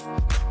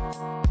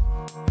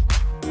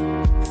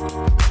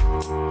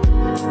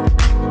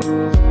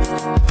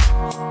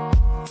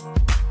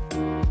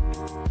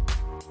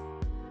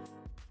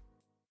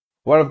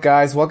What up,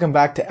 guys? Welcome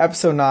back to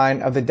episode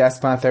 9 of the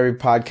Desk Bound Therapy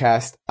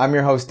podcast. I'm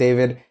your host,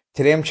 David.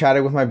 Today I'm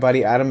chatting with my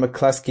buddy Adam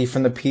McCluskey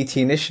from the PT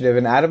Initiative,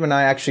 and Adam and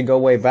I actually go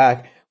way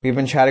back. We've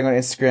been chatting on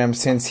Instagram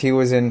since he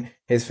was in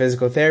his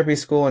physical therapy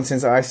school and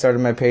since I started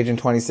my page in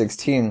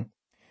 2016.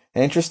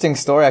 An interesting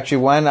story, actually,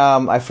 when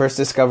I first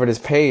discovered his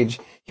page,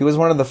 he was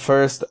one of the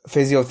first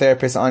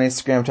physiotherapists on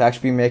Instagram to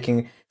actually be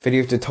making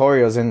video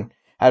tutorials, and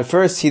at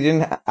first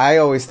I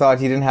always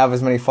thought he didn't have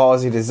as many followers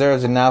as he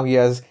deserves, and now he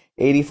has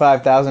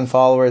 85,000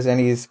 followers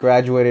and he's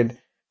graduated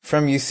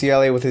from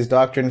UCLA with his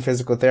doctorate in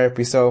physical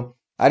therapy. So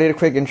I did a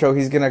quick intro.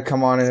 He's going to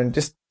come on and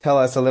just tell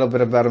us a little bit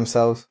about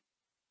himself.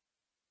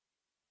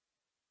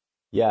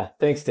 Yeah,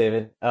 thanks,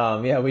 David.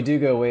 We do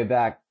go way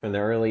back from the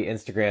early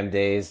Instagram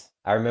days.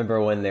 I remember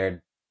when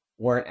there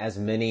weren't as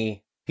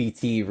many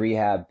PT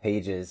rehab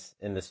pages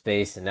in the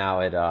space, and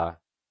now it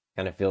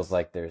kind of feels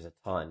like there's a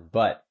ton.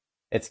 But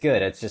it's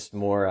good. It's just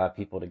more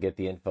people to get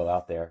the info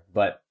out there.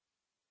 But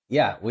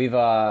yeah, we've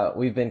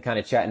been kind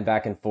of chatting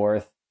back and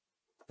forth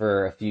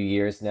for a few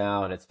years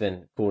now, and it's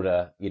been cool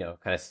to,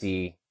 kind of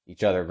see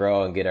each other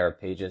grow and get our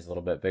pages a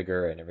little bit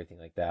bigger and everything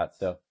like that.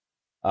 So,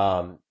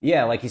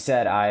 like you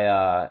said,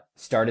 I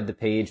started the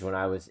page when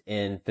I was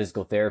in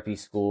physical therapy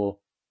school.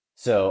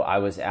 So I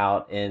was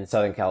out in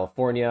Southern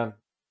California,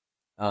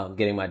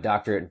 getting my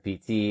doctorate in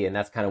PT, and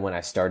that's kind of when I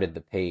started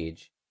the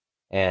page.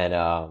 And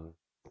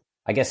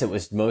I guess it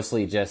was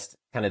mostly just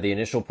kind of the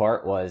initial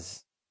part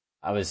was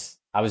I was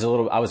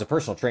a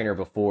personal trainer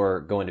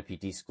before going to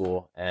PT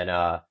school, and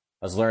I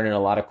was learning a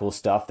lot of cool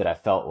stuff that I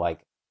felt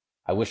like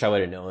I wish I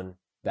would have known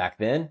back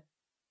then.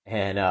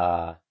 And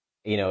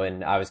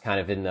and I was kind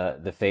of in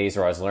the phase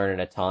where I was learning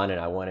a ton, and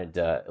I wanted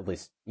to at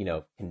least,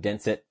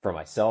 condense it for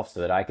myself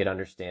so that I could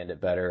understand it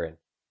better,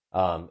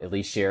 and at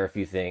least share a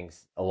few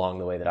things along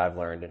the way that I've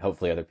learned, and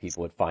hopefully other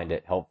people would find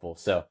it helpful.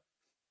 So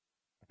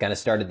I kind of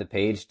started the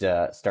page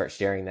to start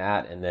sharing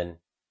that, and then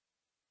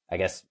I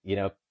guess,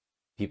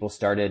 people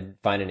started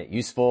finding it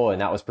useful, and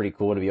that was pretty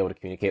cool to be able to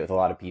communicate with a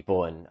lot of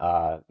people and,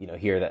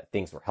 hear that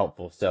things were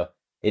helpful. So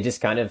it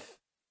just kind of,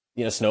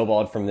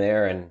 snowballed from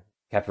there and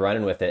kept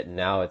running with it. And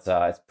now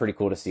it's pretty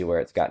cool to see where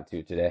it's gotten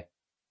to today.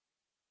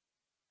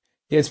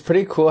 Yeah, it's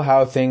pretty cool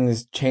how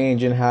things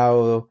change and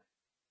how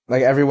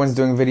like everyone's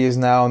doing videos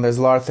now, and there's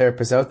a lot of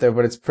therapists out there,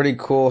 but it's pretty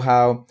cool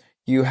how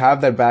you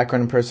have that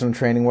background in personal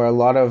training where a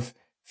lot of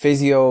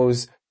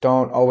physios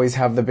don't always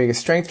have the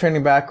biggest strength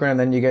training background.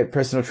 Then you get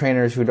personal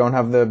trainers who don't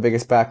have the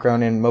biggest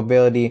background in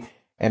mobility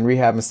and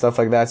rehab and stuff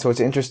like that. So it's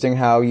interesting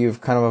how you've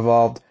kind of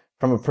evolved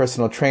from a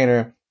personal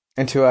trainer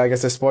into, I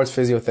guess, a sports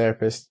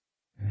physiotherapist.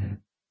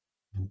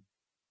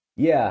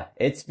 Yeah,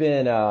 it's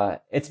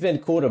been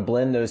cool to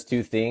blend those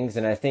two things.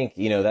 And I think,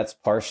 that's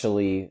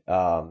partially,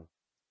 part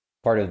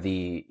of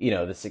the,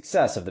 the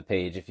success of the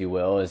page, if you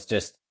will, is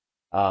just,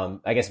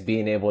 I guess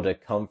being able to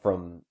come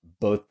from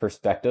both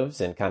perspectives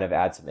and kind of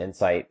add some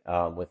insight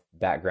with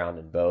background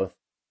in both.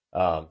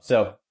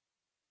 So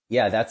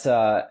yeah, that's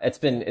it's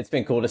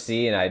been cool to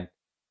see, and I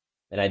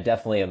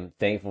definitely am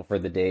thankful for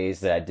the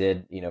days that I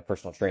did,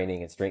 personal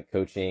training and strength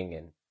coaching,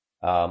 and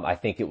I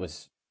think it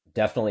was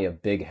definitely a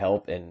big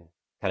help in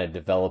kind of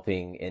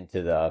developing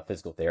into the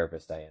physical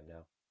therapist I am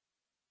now.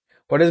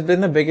 What has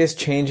been the biggest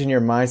change in your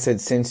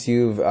mindset since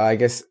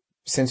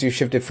since you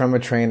shifted from a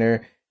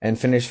trainer and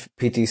finished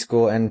PT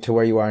school and to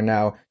where you are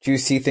now? Do you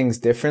see things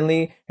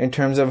differently in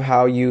terms of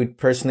how you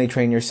personally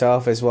train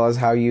yourself as well as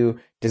how you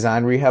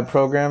design rehab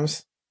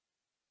programs?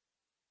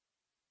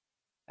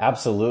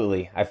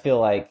 Absolutely. I feel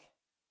like,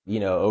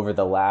 over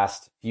the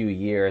last few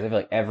years, I feel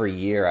like every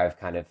year I've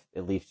kind of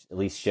at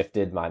least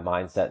shifted my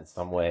mindset in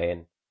some way.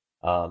 And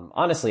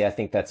honestly, I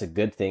think that's a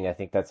good thing. I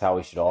think that's how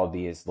we should all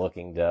be, is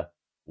looking to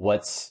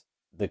what's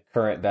the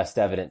current best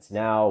evidence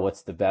now,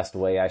 what's the best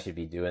way I should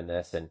be doing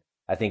this. And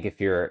I think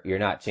if you're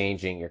not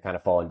changing, you're kind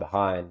of falling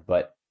behind.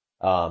 But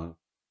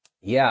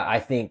I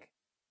think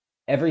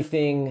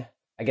everything,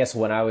 I guess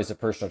when I was a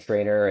personal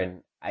trainer,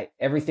 and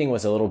everything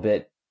was a little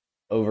bit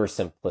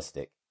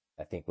oversimplistic,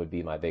 I think would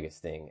be my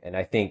biggest thing. And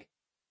I think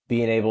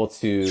being able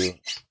to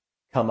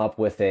come up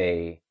with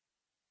a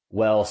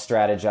well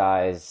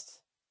strategized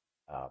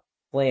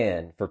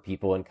plan for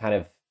people and kind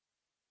of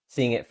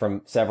seeing it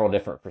from several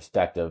different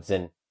perspectives.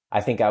 And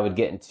I think I would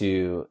get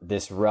into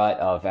this rut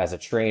of, as a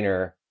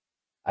trainer,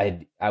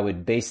 I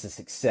would base the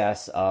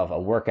success of a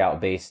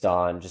workout based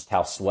on just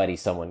how sweaty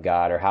someone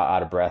got or how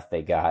out of breath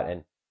they got.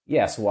 And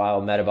yes, while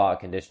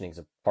metabolic conditioning is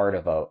a part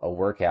of a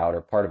workout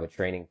or part of a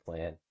training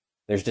plan,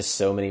 there's just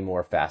so many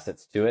more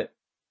facets to it.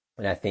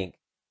 And I think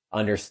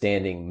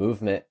understanding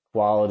movement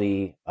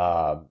quality,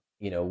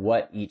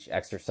 what each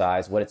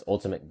exercise, what its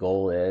ultimate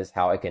goal is,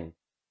 how I can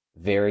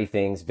vary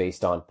things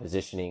based on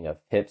positioning of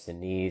hips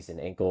and knees and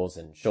ankles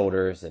and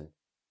shoulders, and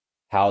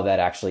how that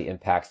actually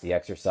impacts the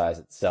exercise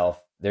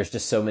itself. There's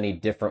just so many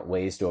different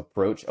ways to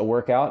approach a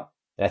workout.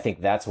 And I think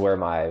that's where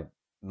my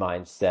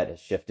mindset has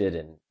shifted.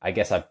 And I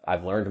guess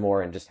I've learned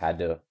more and just had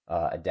to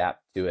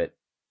adapt to it.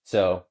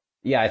 So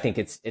yeah, I think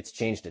it's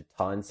changed a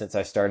ton since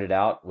I started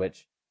out,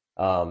 which,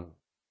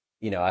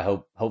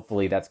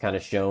 hopefully that's kind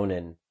of shown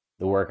in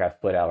the work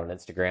I've put out on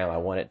Instagram. I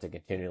want it to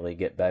continually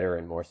get better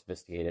and more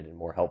sophisticated and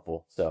more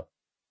helpful. So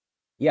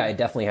yeah, it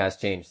definitely has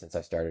changed since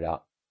I started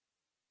out.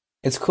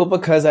 It's cool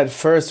because at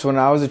first, when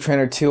I was a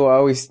trainer too, I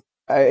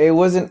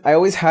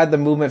always had the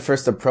movement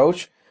first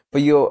approach,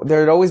 but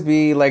there'd always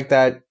be like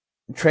that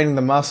training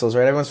the muscles,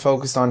 right? Everyone's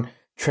focused on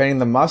training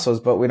the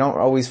muscles, but we don't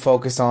always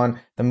focus on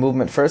the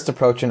movement first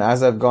approach. And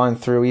as I've gone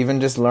through,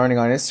 even just learning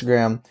on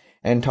Instagram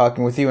and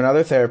talking with you and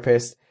other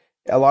therapists,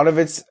 a lot of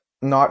it's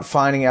not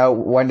finding out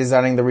when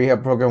designing the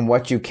rehab program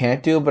what you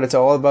can't do, but it's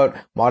all about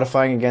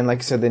modifying again, like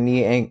you said, the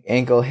knee,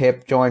 ankle,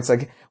 hip joints,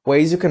 like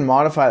ways you can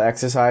modify the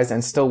exercise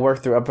and still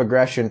work through a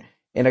progression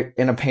in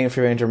a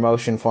pain-free range of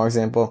motion. For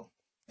example,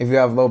 if you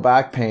have low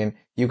back pain,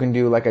 you can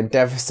do like a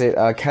deficit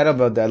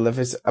kettlebell deadlift.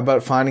 It's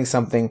about finding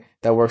something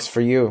that works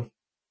for you.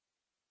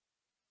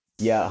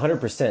 Yeah,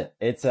 100%.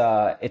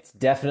 It's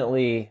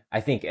definitely,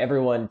 I think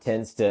everyone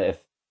tends to,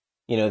 if,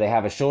 they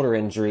have a shoulder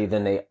injury,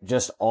 then they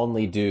just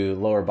only do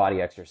lower body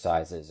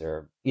exercises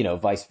or,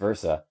 vice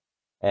versa.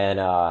 And,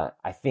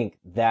 I think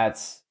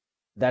that's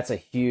a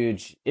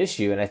huge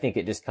issue. And I think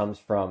it just comes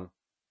from,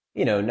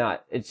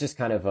 it's just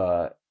kind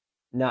of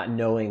not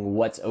knowing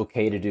what's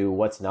okay to do,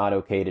 what's not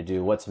okay to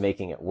do, what's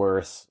making it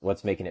worse,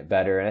 what's making it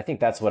better. And I think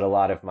that's what a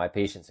lot of my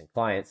patients and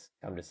clients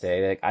come to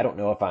say. Like, I don't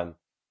know if I'm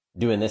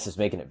doing this is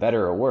making it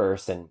better or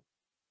worse. And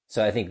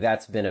so I think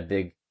that's been a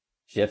big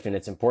shift, and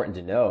it's important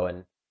to know.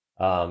 And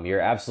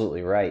you're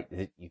absolutely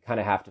right. You kind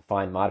of have to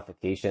find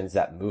modifications,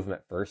 that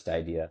movement first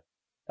idea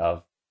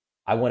of,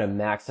 I want to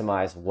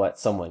maximize what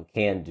someone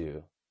can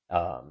do.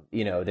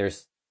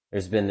 There's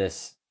been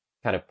this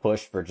kind of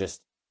push for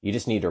you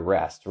just need to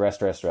rest.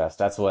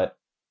 That's what,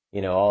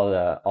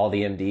 all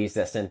the MDs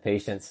that send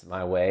patients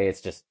my way. It's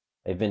just,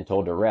 they've been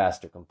told to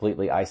rest or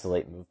completely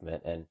isolate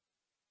movement. And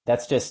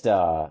that's just,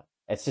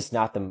 it's just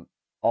not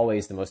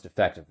always the most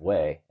effective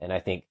way. And I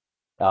think,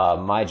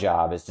 my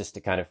job is just to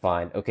kind of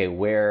find, okay,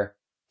 where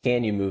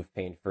can you move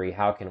pain-free?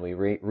 How can we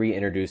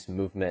reintroduce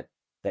movement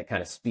that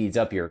kind of speeds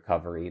up your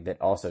recovery,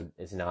 that also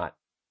is not,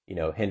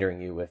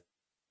 hindering you with,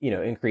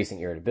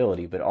 increasing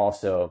irritability, but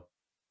also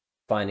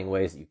finding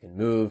ways that you can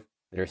move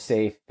that are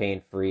safe,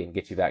 pain-free, and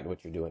get you back to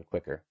what you're doing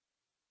quicker.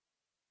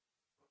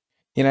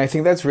 I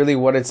think that's really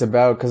what it's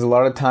about, because a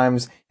lot of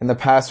times in the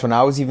past, when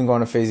I was even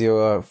going to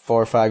physio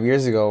 4 or 5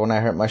 years ago, when I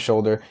hurt my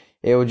shoulder,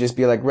 it would just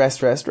be like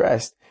rest, rest,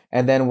 rest.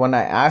 And then when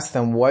I asked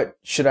them what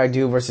should I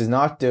do versus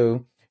not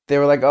do, they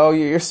were like, "Oh,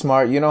 you're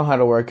smart. You know how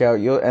to work out."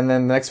 And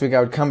then the next week I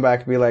would come back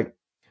and be like,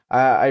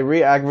 "I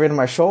re-aggravated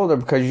my shoulder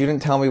because you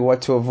didn't tell me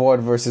what to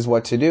avoid versus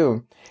what to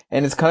do."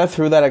 And it's kind of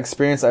through that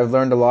experience I've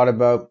learned a lot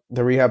about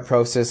the rehab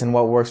process and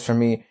what works for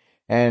me,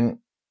 and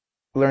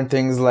learned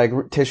things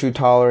like tissue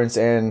tolerance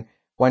and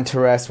when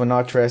to rest, when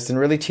not to rest, and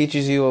really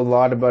teaches you a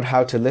lot about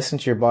how to listen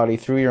to your body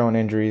through your own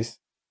injuries.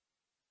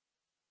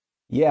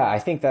 Yeah, I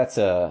think that's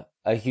a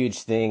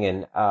huge thing.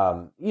 And,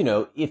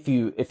 if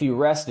you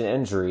rest an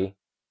injury,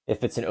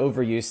 if it's an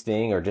overuse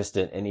thing or just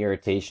an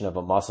irritation of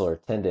a muscle or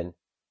tendon,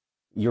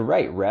 you're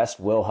right. Rest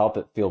will help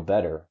it feel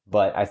better.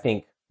 But I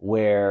think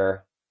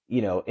where,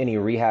 any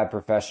rehab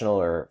professional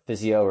or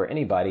physio or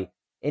anybody,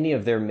 any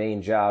of their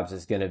main jobs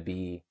is going to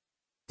be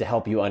to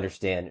help you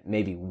understand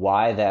maybe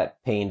why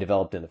that pain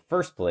developed in the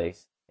first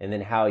place, and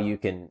then how you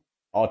can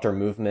alter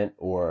movement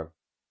or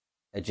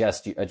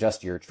adjust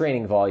your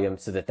training volume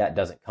so that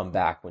doesn't come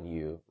back when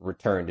you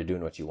return to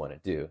doing what you want to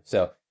do.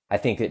 So I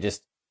think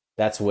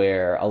that's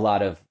where a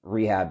lot of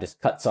rehab just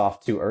cuts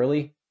off too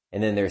early.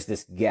 And then there's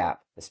this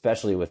gap,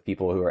 especially with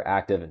people who are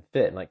active and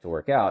fit and like to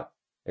work out.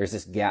 There's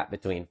this gap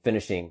between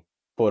finishing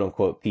quote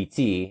unquote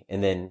PT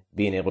and then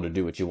being able to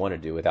do what you want to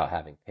do without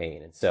having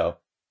pain. And so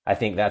I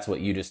think that's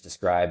what you just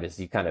described, is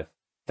you kind of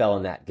fell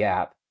in that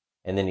gap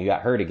and then you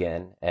got hurt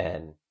again.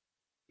 And,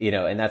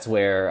 and that's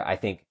where I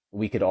think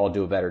we could all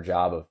do a better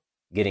job of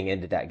getting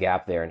into that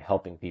gap there and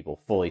helping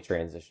people fully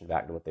transition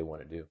back to what they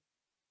want to do.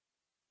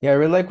 Yeah, I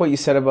really like what you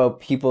said about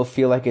people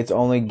feel like it's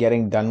only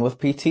getting done with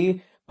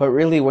PT. But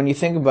really, when you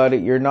think about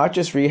it, you're not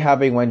just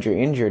rehabbing when you're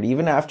injured.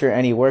 Even after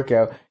any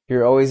workout,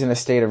 you're always in a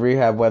state of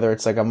rehab, whether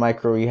it's like a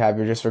micro rehab,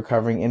 you're just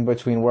recovering in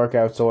between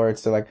workouts, or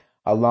it's like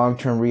a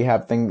long-term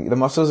rehab thing. The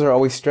muscles are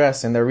always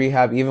stressed, and they're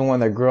rehab even when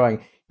they're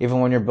growing,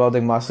 even when you're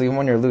building muscle, even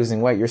when you're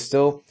losing weight. You're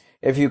still,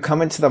 if you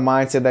come into the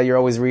mindset that you're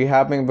always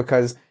rehabbing,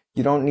 because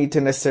you don't need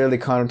to necessarily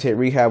connotate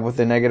rehab with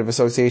the negative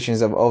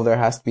associations of, oh, there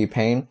has to be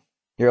pain.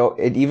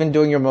 Even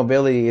doing your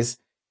mobility is,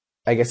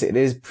 I guess it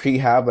is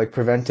prehab, like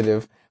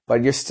preventative,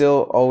 but you're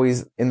still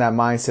always in that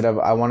mindset of,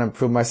 I want to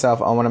improve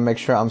myself. I want to make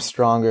sure I'm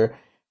stronger.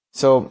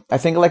 So I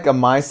think like a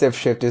mindset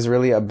shift is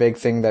really a big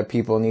thing that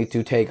people need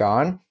to take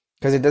on,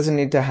 because it doesn't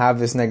need to have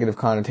this negative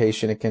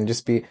connotation. It can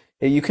just be,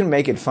 you can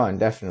make it fun,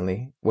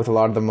 definitely, with a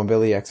lot of the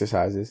mobility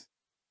exercises.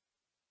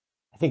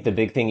 I think the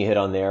big thing you hit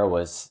on there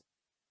was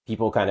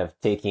people kind of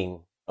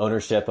taking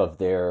ownership of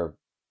their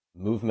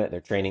movement,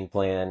 their training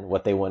plan,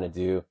 what they want to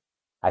do.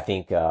 I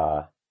think,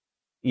 them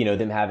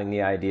having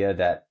the idea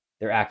that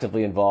they're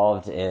actively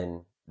involved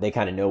and they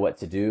kind of know what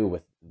to do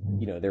with,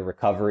 their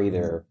recovery,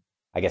 their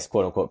I guess,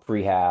 quote unquote,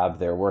 prehab,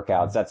 their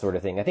workouts, that sort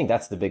of thing. I think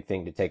that's the big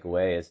thing to take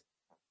away is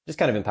just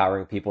kind of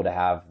empowering people to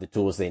have the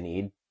tools they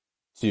need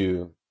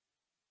to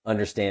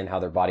understand how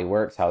their body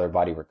works, how their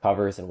body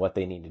recovers, and what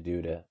they need to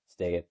do to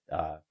stay at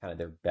kind of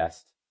their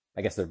best,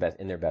 I guess,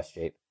 in their best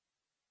shape.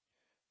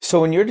 So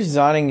when you're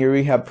designing your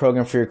rehab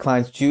program for your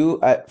clients, do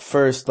you at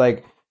first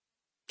like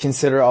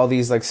consider all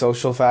these like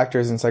social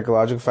factors and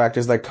psychological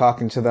factors, like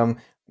talking to them,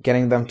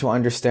 getting them to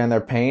understand their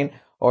pain?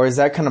 Or is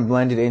that kind of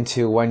blended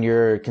into when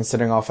you're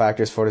considering all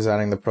factors for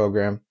designing the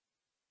program?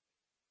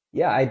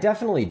 Yeah, I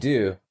definitely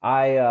do.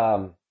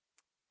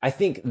 I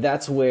think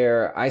that's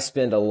where I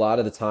spend a lot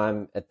of the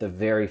time at the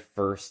very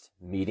first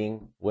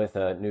meeting with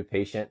a new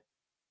patient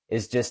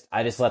is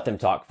I just let them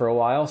talk for a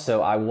while.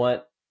 So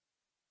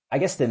I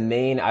guess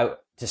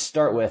to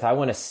start with, I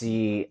want to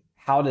see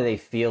how do they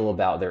feel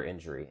about their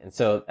injury. And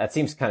so that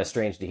seems kind of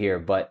strange to hear,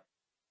 but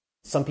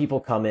some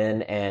people come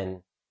in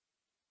and,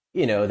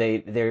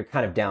 they're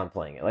kind of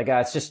downplaying it. Like,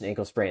 it's just an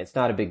ankle sprain. It's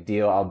not a big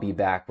deal. I'll be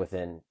back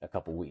within a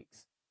couple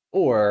weeks.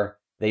 Or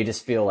they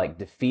just feel like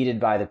defeated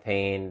by the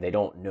pain. They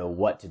don't know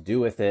what to do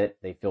with it.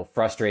 They feel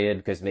frustrated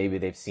because maybe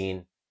they've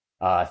seen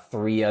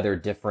 3 other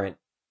different,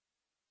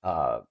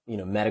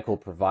 medical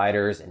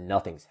providers and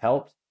nothing's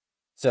helped.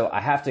 So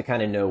I have to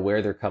kind of know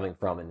where they're coming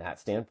from in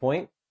that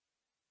standpoint.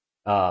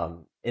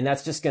 And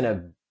that's just going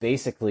to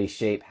basically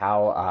shape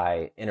how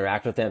I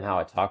interact with them, how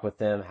I talk with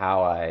them,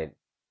 how I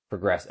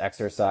progress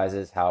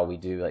exercises, how we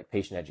do like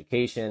patient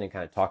education and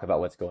kind of talk about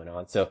what's going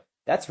on. So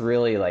that's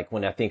really like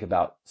when I think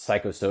about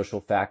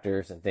psychosocial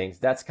factors and things,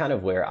 that's kind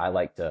of where I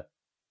like to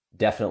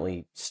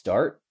definitely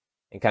start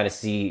and kind of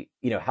see,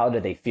 how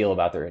do they feel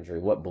about their injury?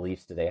 What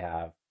beliefs do they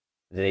have?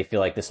 Do they feel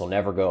like this will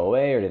never go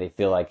away, or do they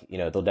feel like,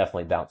 they'll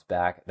definitely bounce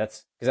back?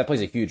 That's because that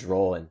plays a huge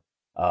role in,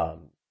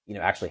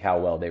 actually how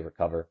well they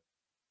recover.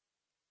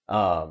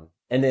 And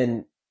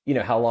then,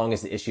 how long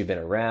has the issue been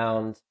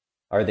around?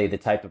 Are they the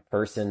type of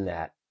person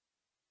that,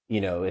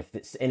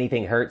 if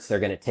anything hurts, they're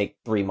going to take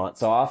 3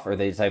 months off? Or are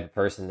they the type of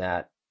person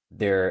that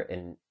they're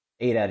in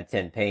 8 out of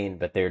 10 pain,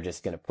 but they're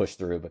just going to push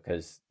through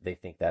because they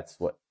think that's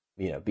what,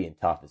 being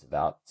tough is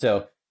about.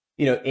 So,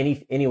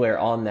 anywhere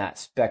on that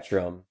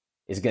spectrum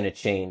is going to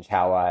change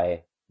how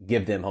I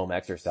give them home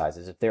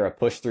exercises. If they're a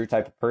push through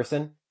type of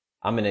person,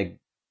 I'm going to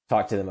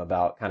talk to them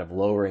about kind of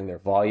lowering their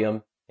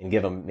volume and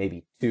give them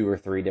maybe 2 or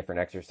 3 different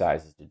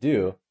exercises to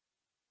do.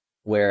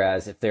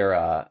 Whereas if they're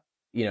a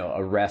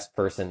rest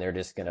person, they're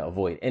just going to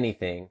avoid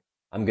anything.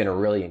 I'm going to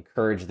really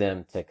encourage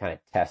them to kind of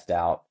test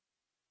out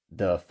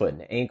the foot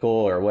and ankle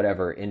or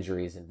whatever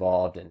injury is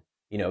involved and,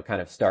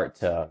 kind of start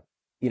to,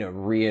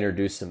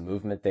 reintroduce some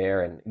movement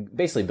there and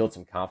basically build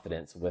some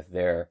confidence with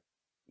their,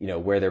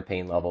 where their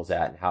pain level's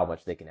at and how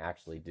much they can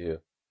actually do.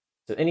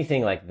 So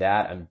anything like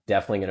that, I'm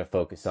definitely going to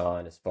focus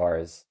on as far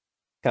as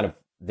kind of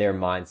their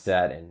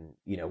mindset and,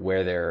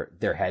 where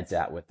their head's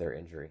at with their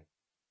injury.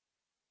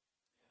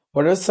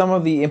 What are some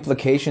of the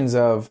implications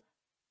of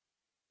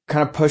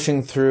kind of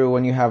pushing through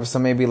when you have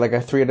some maybe like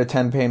a 3 out of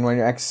 10 pain when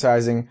you're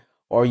exercising,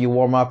 or you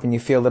warm up and you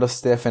feel a little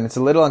stiff and it's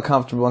a little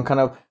uncomfortable, and kind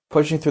of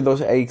pushing through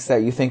those aches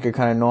that you think are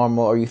kind of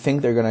normal or you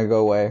think they're going to go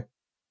away?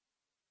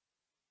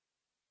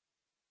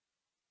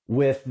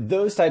 With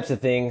those types of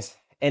things,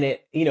 and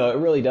it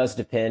really does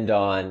depend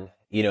on,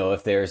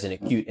 if there's an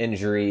acute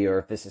injury or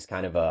if this is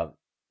kind of a,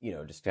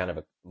 just kind of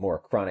a more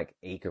chronic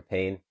ache or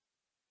pain.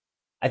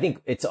 I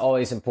think it's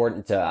always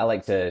important I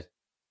like to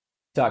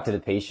talk to the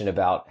patient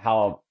about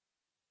how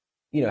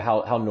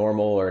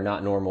normal or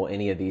not normal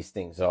any of these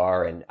things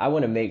are. And I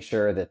want to make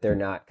sure that they're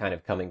not kind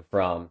of coming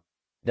from,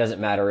 doesn't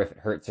matter if it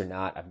hurts or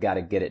not, I've got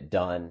to get it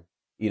done,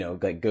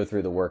 like go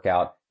through the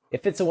workout.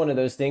 If it's one of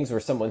those things where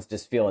someone's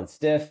just feeling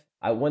stiff,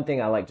 one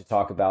thing I like to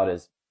talk about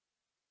is,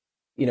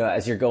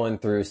 as you're going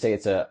through, say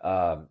it's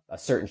a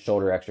certain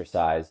shoulder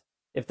exercise,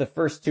 if the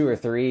first 2 or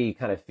 3 you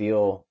kind of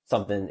feel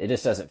something, it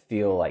just doesn't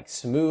feel like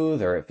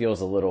smooth or it feels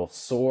a little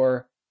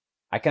sore,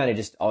 I kind of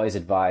just always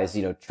advise,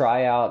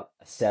 try out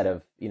a set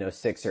of,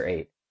 6 or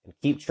 8 and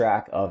keep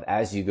track of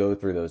as you go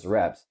through those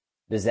reps.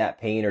 Does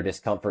that pain or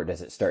discomfort,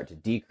 does it start to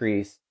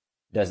decrease?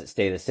 Does it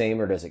stay the same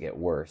or does it get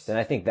worse? And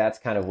I think that's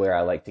kind of where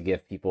I like to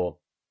give people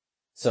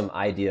some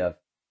idea of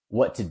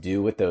what to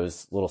do with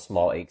those little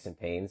small aches and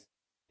pains.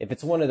 If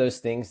it's one of those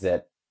things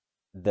that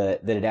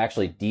it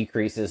actually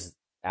decreases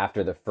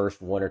after the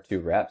first 1 or 2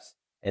 reps,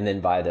 and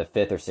then by the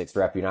 5th or 6th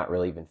rep, you're not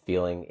really even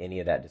feeling any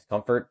of that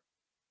discomfort,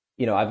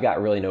 I've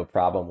got really no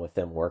problem with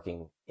them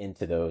working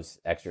into those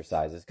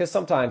exercises, because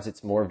sometimes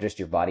it's more of just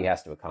your body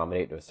has to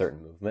accommodate to a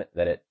certain movement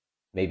that it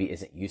maybe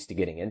isn't used to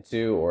getting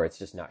into, or it's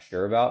just not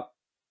sure about.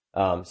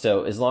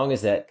 So as long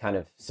as that kind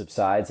of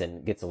subsides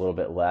and gets a little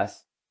bit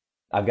less,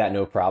 I've got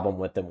no problem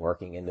with them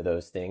working into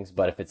those things.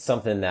 But if it's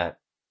something that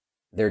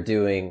they're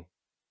doing,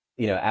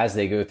 as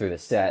they go through the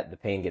set, the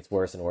pain gets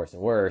worse and worse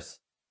and worse,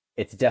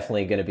 it's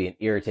definitely going to be an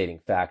irritating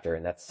factor,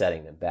 and that's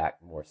setting them back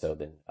more so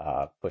than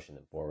pushing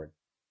them forward.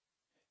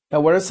 Now,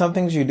 what are some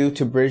things you do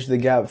to bridge the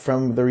gap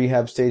from the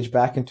rehab stage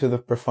back into the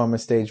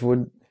performance stage?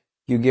 Would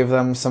you give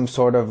them some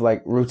sort of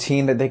like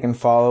routine that they can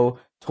follow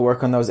to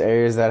work on those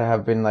areas that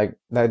have been like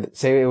that?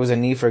 Say it was a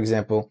knee, for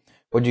example.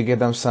 Would you give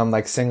them some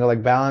like single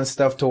like balance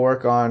stuff to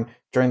work on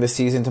during the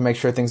season to make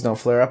sure things don't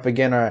flare up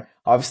again? Or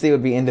obviously it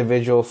would be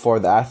individual for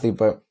the athlete,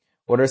 but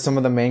what are some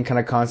of the main kind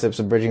of concepts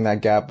of bridging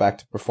that gap back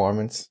to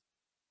performance?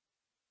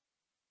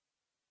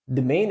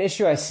 The main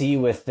issue I see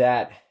with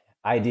that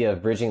idea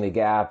of bridging the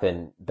gap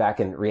and back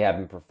in rehab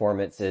and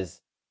performance is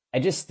I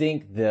just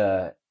think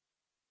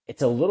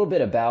it's a little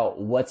bit about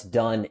what's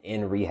done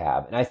in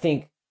rehab. And I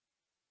think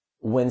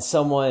when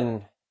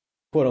someone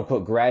quote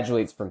unquote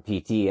graduates from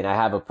PT, and I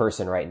have a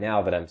person right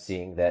now that I'm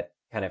seeing that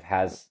kind of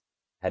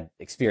had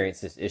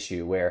experienced this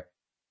issue where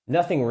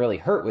nothing really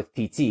hurt with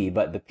PT,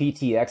 but the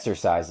PT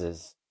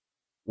exercises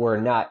were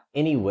not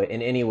in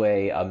any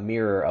way a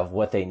mirror of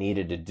what they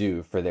needed to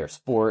do for their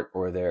sport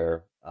or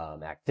their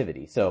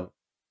activity. So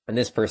in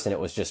this person, it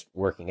was just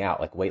working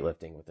out, like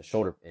weightlifting with a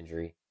shoulder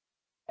injury.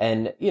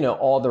 And,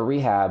 all the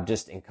rehab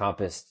just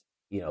encompassed,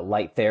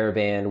 light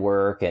TheraBand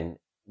work and,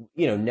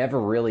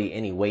 never really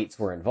any weights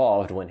were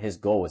involved when his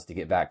goal was to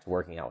get back to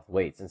working out with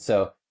weights. And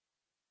so,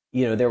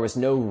 there was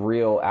no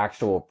real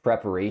actual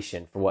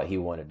preparation for what he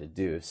wanted to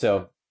do.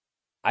 So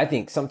I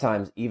think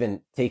sometimes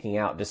even taking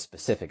out just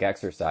specific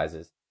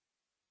exercises,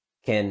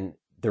 can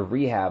the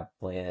rehab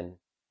plan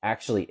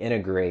actually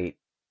integrate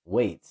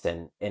weights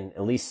and in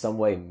at least some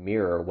way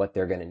mirror what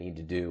they're going to need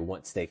to do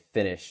once they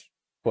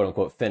quote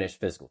unquote, finish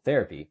physical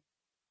therapy.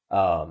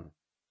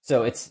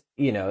 So it's,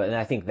 and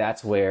I think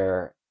that's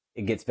where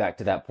it gets back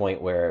to that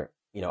point where,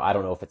 I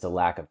don't know if it's a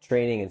lack of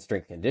training and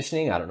strength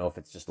conditioning. I don't know if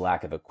it's just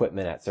lack of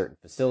equipment at certain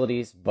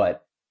facilities,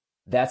 but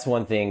that's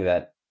one thing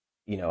that,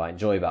 I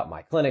enjoy about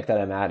my clinic that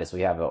I'm at is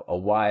we have a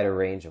wider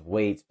range of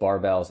weights,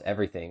 barbells,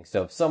 everything.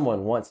 So if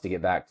someone wants to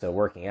get back to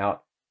working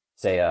out,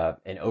 say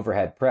an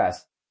overhead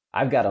press,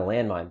 I've got a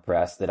landmine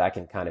press that I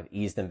can kind of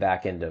ease them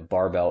back into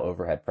barbell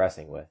overhead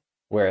pressing with.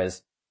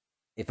 Whereas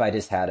if I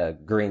just had a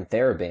green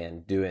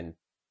TheraBand doing,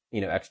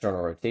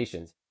 external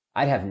rotations,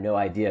 I'd have no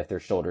idea if their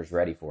shoulder's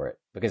ready for it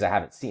because I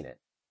haven't seen it.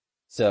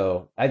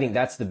 So I think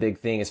that's the big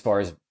thing as far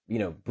as,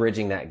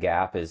 bridging that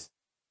gap is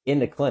in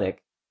the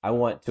clinic, I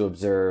want to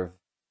observe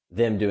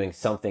them doing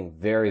something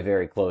very,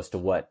 very close to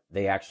what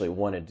they actually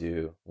want to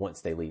do once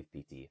they leave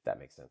PT, if that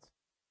makes sense.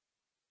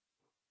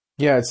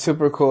 Yeah, it's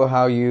super cool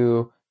how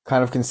you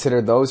kind of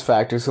consider those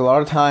factors. A lot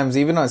of times,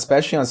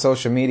 especially on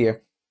social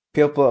media,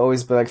 people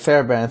always be like,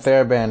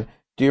 TheraBand,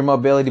 do your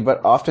mobility.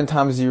 But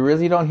oftentimes you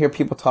really don't hear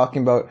people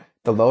talking about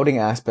the loading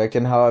aspect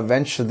and how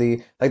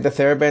eventually, like the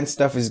TheraBand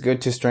stuff is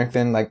good to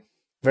strengthen like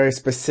very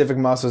specific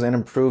muscles and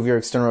improve your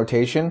external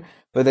rotation.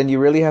 But then you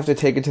really have to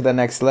take it to the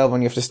next level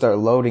and you have to start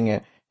loading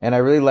it. And I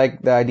really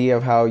like the idea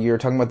of how you're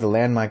talking about the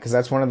landmine because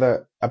that's one of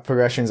the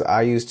progressions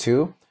I use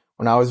too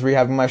when I was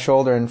rehabbing my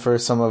shoulder and for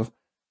some of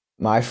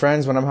my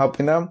friends when I'm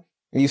helping them.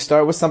 You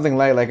start with something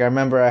light. Like I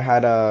remember I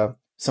had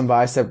some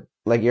bicep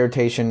like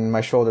irritation in my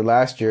shoulder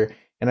last year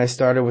and I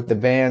started with the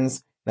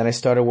bands. Then I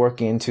started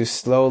working into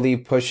slowly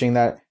pushing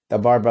the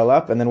barbell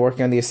up and then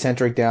working on the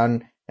eccentric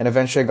down. And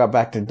eventually I got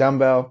back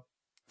to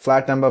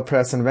flat dumbbell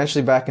press and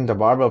eventually back into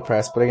barbell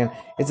press. But again,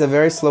 it's a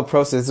very slow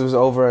process. It was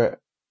over,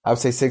 I would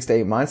say 6 to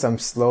 8 months. I'm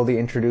slowly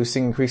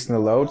increasing the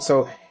load.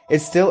 So it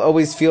still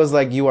always feels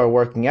like you are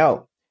working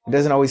out. It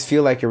doesn't always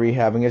feel like you're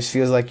rehabbing. It just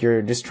feels like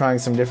you're just trying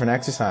some different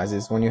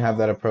exercises when you have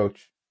that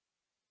approach.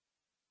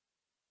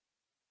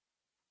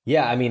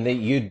 Yeah, I mean,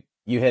 you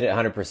hit it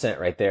 100%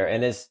 right there.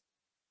 And as,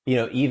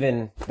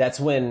 even that's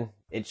when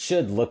it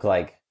should look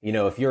like,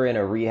 if you're in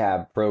a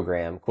rehab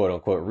program, quote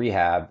unquote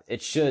rehab,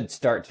 it should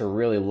start to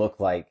really look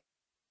like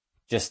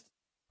just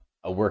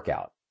a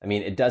workout. I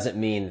mean, it doesn't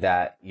mean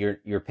that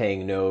you're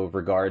paying no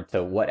regard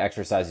to what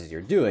exercises you're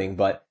doing,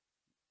 but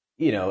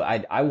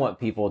I want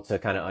people to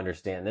kind of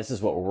understand this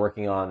is what we're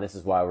working on. This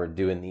is why we're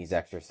doing these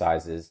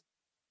exercises.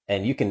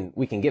 And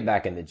we can get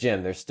back in the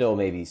gym. There's still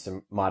maybe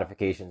some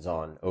modifications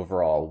on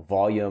overall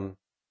volume,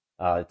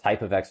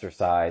 type of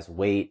exercise,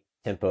 weight,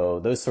 tempo,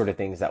 those sort of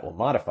things that will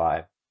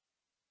modify.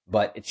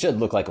 But it should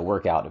look like a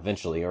workout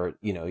eventually, or,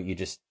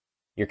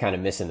 you're kind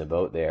of missing the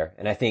boat there.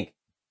 And I think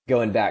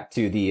going back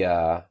to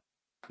the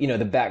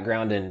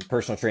background in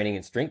personal training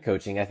and strength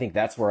coaching, I think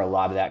that's where a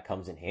lot of that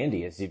comes in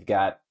handy is you've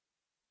got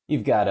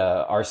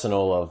a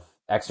arsenal of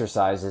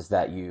exercises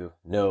that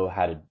know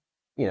how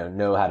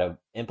to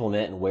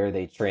implement and where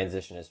they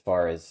transition as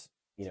far as,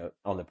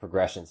 on the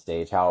progression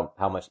stage, how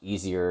much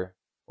easier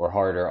or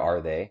harder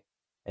are they?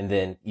 And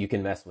then you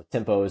can mess with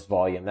tempos,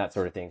 volume, that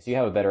sort of thing. So you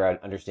have a better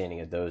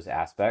understanding of those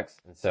aspects.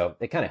 And so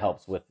it kind of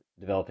helps with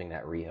developing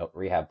that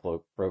rehab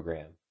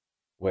program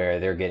where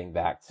they're getting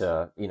back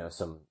to,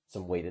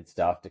 some weighted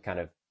stuff to kind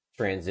of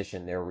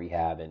transition their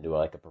rehab into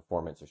like a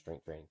performance or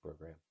strength training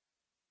program.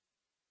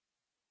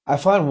 I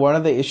find one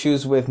of the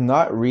issues with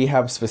not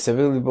rehab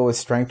specifically, but with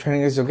strength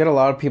training is you'll get a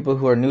lot of people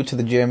who are new to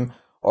the gym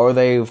or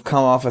they've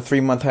come off a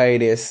 3-month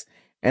hiatus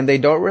and they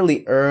don't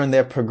really earn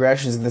their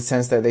progressions in the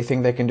sense that they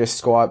think they can just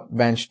squat,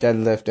 bench,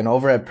 deadlift, and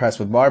overhead press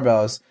with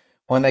barbells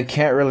when they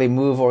can't really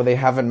move or they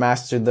haven't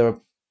mastered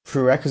the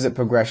prerequisite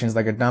progressions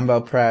like a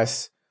dumbbell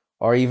press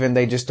or even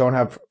they just don't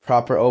have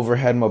proper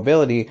overhead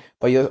mobility.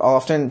 But you'll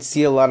often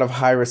see a lot of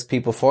high risk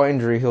people for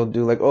injury who'll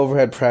do like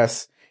overhead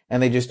press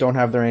and they just don't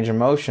have the range of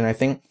motion. I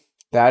think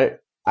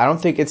that I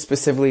don't think it's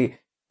specifically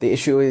the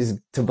issue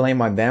is to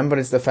blame on them, but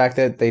it's the fact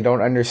that they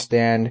don't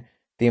understand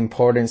the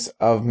importance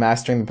of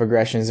mastering the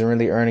progressions and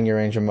really earning your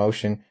range of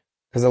motion.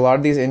 Because a lot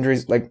of these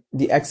injuries, like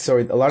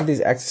a lot of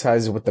these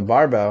exercises with the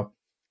barbell,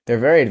 they're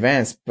very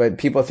advanced, but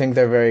people think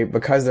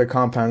because they're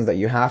compounds that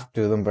you have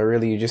to do them, but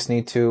really you just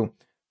need to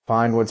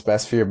find what's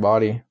best for your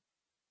body.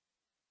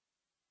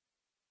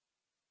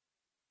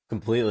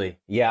 Completely.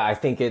 Yeah, I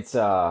think it's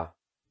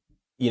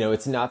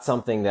it's not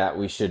something that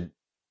we should,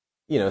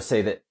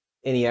 say that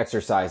any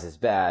exercise is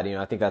bad.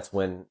 I think that's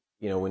when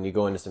you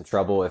go into some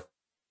trouble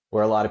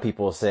where a lot of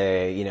people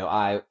say,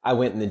 I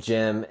went in the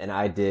gym and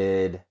I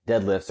did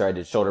deadlifts or I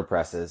did shoulder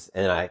presses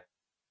and I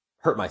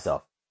hurt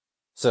myself.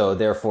 So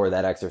therefore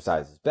that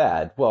exercise is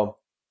bad. Well,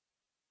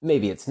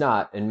 maybe it's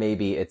not. And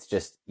maybe it's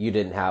just, you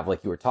didn't have,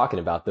 like you were talking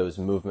about, those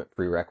movement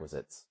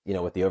prerequisites,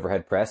 with the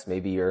overhead press,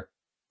 maybe your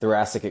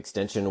thoracic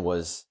extension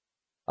was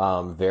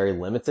very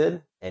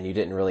limited and you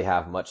didn't really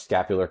have much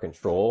scapular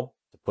control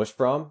to push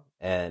from.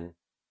 And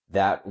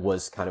that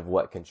was kind of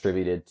what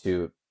contributed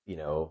to,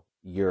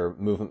 your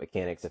movement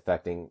mechanics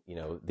affecting,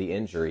 the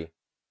injury.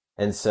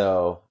 And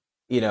so,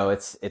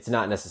 it's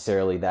not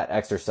necessarily that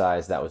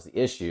exercise that was the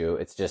issue.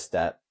 It's just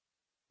that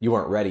you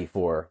weren't ready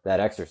for that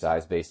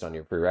exercise based on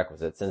your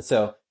prerequisites. And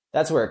so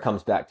that's where it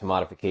comes back to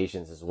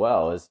modifications as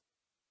well is,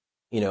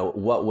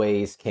 what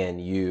ways can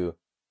you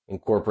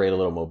incorporate a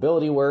little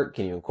mobility work?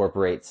 Can you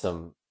incorporate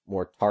some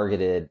more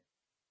targeted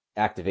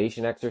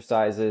activation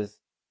exercises?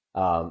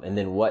 And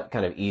then what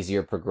kind of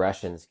easier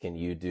progressions can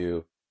you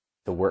do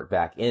to work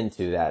back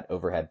into that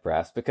overhead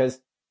press? Because,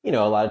 a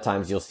lot of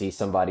times you'll see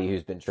somebody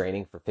who's been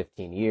training for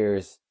 15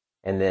 years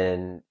and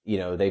then,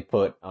 they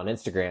put on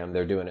Instagram,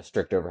 they're doing a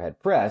strict overhead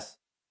press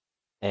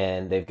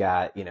and they've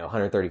got,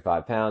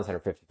 135 pounds,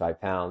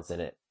 155 pounds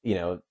and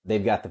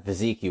they've got the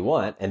physique you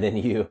want. And then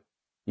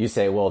you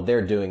say, well,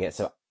 they're doing it,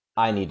 so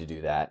I need to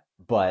do that.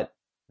 But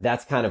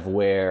that's kind of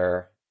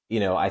where,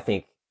 I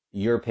think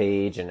your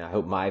page and I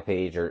hope my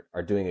page are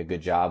doing a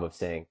good job of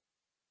saying,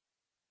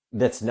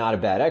 that's not a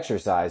bad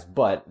exercise,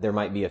 but there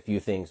might be a few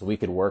things we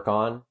could work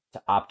on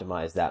to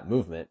optimize that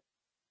movement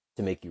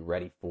to make you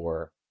ready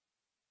for,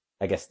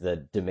 I guess, the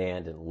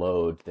demand and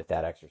load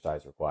that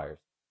exercise requires.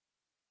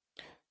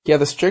 Yeah,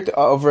 the strict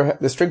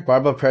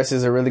barbell press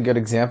is a really good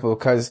example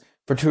because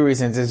for two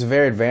reasons. It's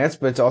very advanced,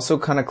 but it's also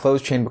kind of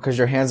closed chain because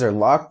your hands are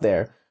locked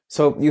there.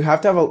 So you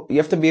have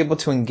to be able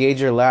to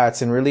engage your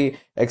lats and really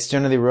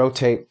externally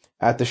rotate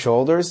at the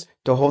shoulders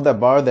to hold that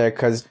bar there.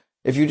 Because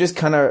if you just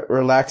kind of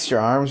relax your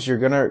arms,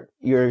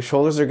 your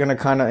shoulders are gonna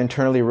kind of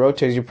internally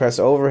rotate as you press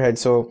overhead.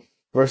 So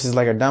versus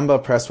like a dumbbell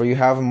press where you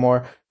have a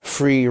more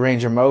free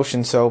range of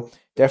motion. So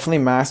definitely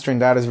mastering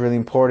that is really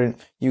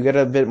important. You get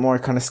a bit more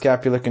kind of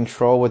scapular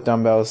control with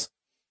dumbbells.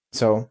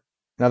 So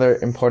another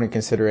important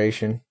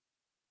consideration.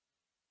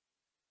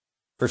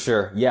 For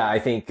sure. Yeah, I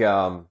think,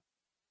 and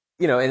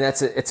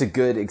it's a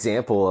good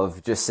example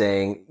of just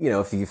saying,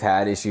 if you've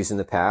had issues in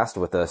the past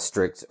with a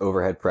strict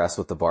overhead press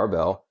with the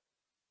barbell,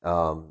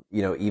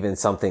 even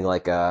something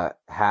like a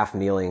half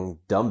kneeling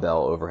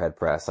dumbbell overhead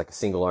press, like a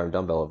single arm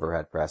dumbbell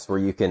overhead press, where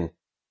you can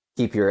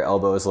keep your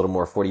elbows a little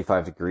more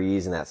 45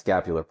 degrees in that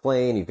scapular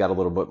plane. You've got a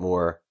little bit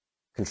more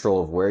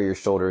control of where your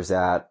shoulder's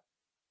at.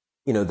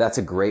 That's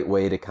a great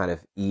way to kind of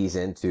ease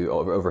into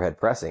overhead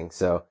pressing.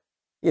 So,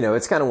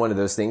 it's kind of one of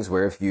those things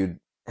where if you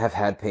have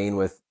had pain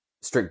with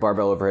strict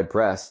barbell overhead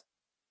press,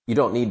 you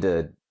don't need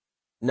to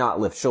not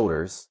lift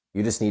shoulders.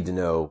 You just need to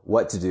know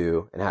what to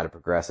do and how to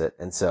progress it.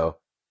 And so,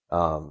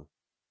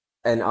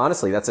 and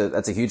honestly, that's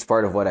a huge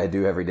part of what I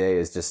do every day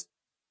is just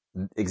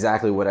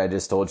exactly what I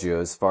just told you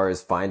as far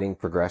as finding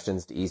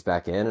progressions to ease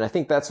back in. And I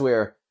think that's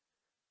where,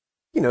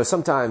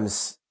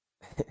 sometimes,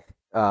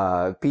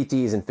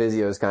 PTs and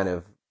physios kind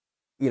of,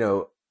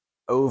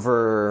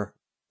 over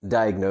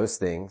diagnose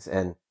things.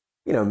 And,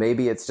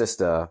 maybe it's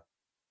just,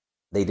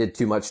 they did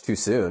too much too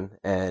soon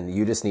and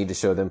you just need to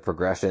show them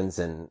progressions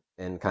and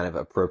kind of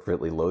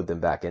appropriately load them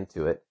back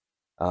into it.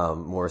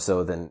 More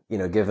so than,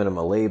 giving them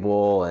a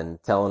label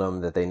and telling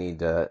them that they need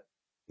to,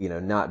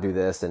 not do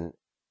this. And,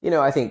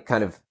 I think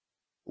kind of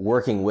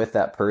working with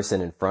that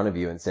person in front of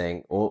you and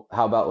saying, well,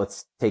 how about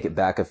let's take it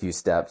back a few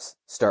steps,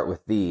 start with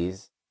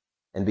these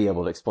and be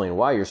able to explain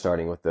why you're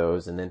starting with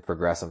those and then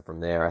progress them from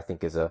there, I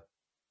think is a,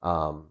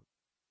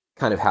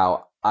 kind of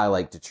how I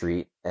like to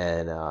treat.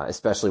 And,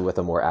 especially with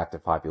a more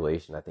active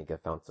population, I think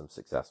I've found some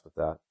success with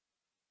that.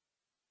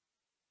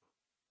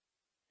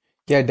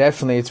 Yeah,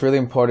 definitely. It's really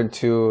important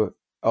to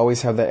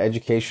always have that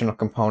educational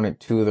component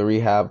to the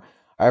rehab.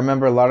 I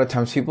remember a lot of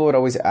times people would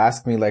always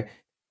ask me, like,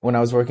 when I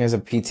was working as a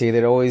PT,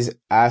 they'd always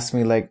ask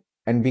me, like,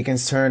 and be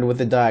concerned with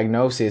the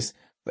diagnosis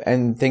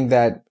and think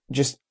that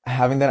just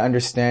having that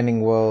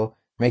understanding will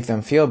make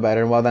them feel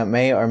better. And while that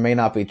may or may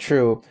not be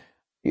true,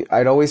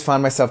 I'd always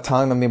find myself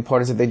telling them the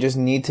importance that they just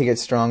need to get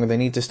stronger. They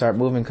need to start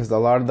moving because a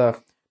lot of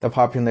the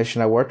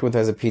population I worked with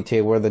as a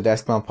PT were the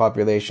desk bound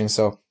population.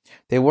 So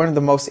they weren't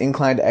the most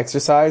inclined to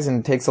exercise, and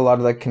it takes a lot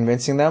of like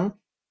convincing them.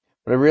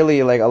 But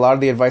really, like a lot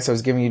of the advice I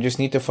was giving, you just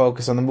need to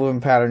focus on the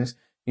movement patterns.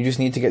 You just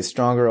need to get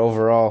stronger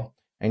overall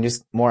and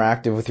just more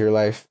active with your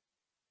life.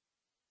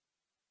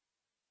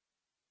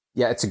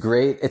 Yeah, it's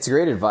great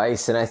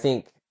advice. And I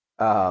think,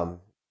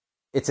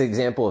 it's an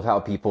example of how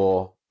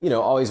people,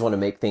 always want to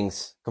make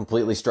things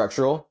completely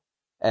structural.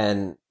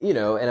 And,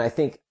 and I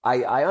think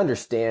I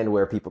understand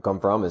where people come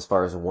from as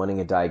far as wanting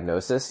a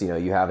diagnosis.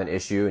 You have an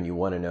issue and you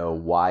want to know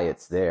why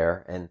it's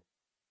there. And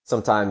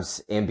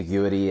sometimes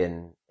ambiguity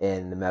in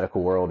the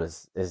medical world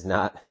is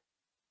not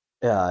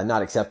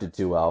accepted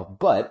too well.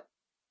 But,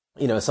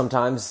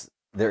 sometimes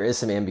there is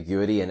some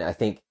ambiguity. And I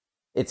think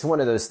it's one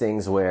of those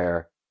things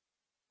where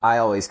I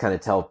always kind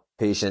of tell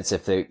patients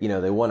if they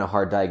want a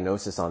hard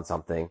diagnosis on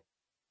something,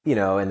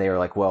 and they were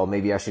like, well,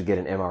 maybe I should get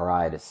an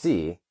MRI to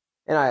see.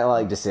 And I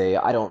like to say,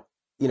 I don't,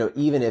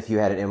 even if you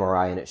had an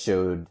MRI and it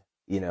showed,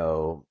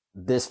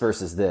 this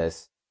versus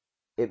this,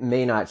 it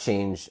may not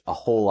change a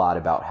whole lot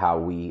about how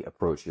we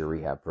approach your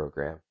rehab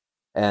program.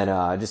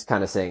 And just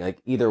kind of saying,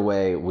 like, either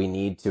way, we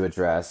need to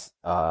address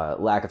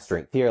lack of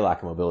strength here, lack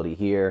of mobility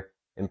here,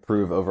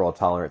 improve overall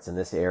tolerance in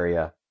this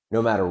area.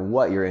 No matter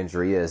what your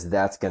injury is,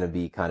 that's going to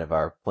be kind of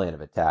our plan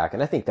of attack.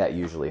 And I think that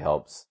usually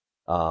helps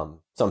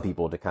some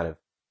people to kind of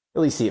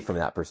really see it from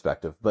that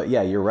perspective. But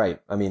yeah, you're right.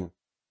 I mean,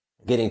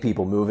 getting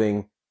people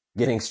moving,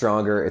 getting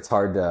stronger, it's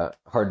hard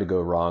to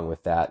go wrong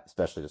with that,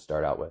 especially to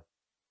start out with.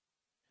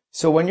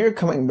 So when you're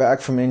coming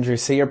back from injury,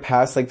 say you're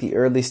past like the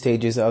early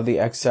stages of the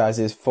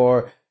exercises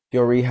for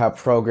your rehab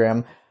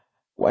program,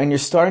 when you're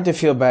starting to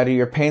feel better,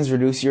 your pain's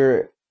reduced,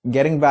 you're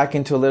getting back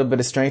into a little bit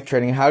of strength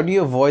training, how do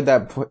you avoid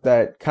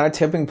that kind of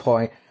tipping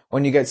point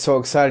when you get so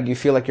excited you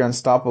feel like you're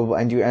unstoppable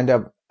and you end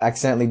up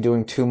accidentally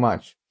doing too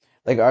much?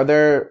 Like, are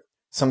there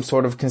some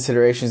sort of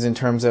considerations in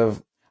terms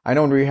of, I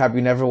know in rehab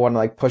you never want to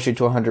like push it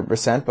to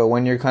 100%, but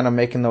when you're kind of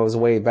making those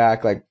way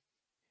back, like,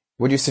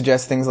 would you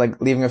suggest things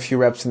like leaving a few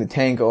reps in the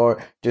tank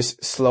or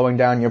just slowing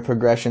down your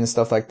progression,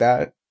 stuff like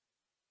that?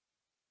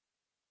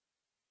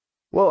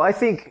 Well, I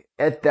think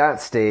at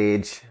that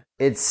stage,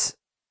 it's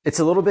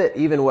a little bit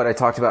even what I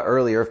talked about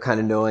earlier of kind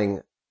of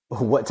knowing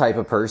what type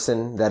of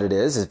person that it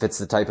is. If it's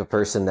the type of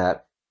person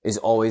that is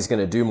always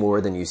going to do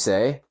more than you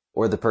say,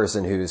 or the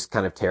person who's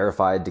kind of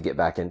terrified to get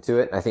back into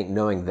it. I think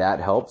knowing that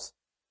helps.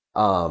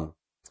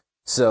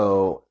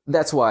 So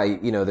that's why,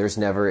 there's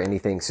never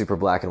anything super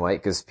black and white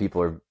because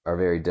people are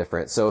very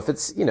different. So if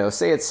it's,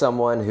 say it's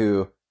someone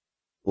who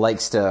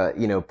likes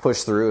to,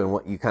 push through and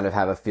what you kind of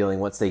have a feeling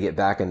once they get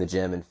back in the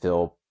gym and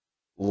feel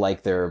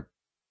like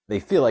they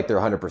feel like they're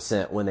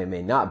 100% when they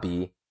may not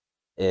be,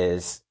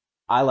 is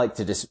I like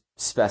to just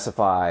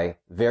specify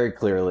very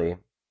clearly,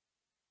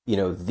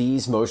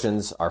 these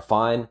motions are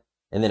fine.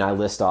 And then I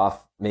list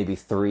off maybe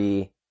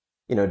 3,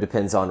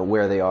 depends on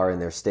where they are in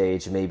their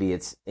stage. Maybe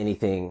it's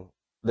anything,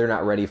 they're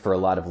not ready for a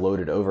lot of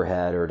loaded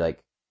overhead or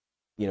like,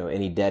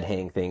 any dead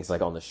hang things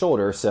like on the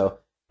shoulder. So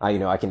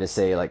I can just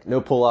say like no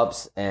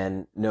pull-ups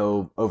and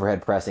no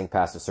overhead pressing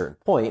past a certain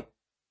point.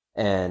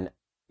 And,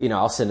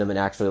 I'll send them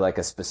actually like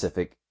a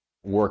specific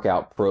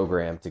workout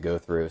program to go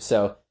through.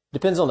 So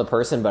depends on the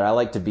person, but I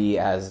like to be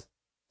as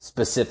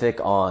specific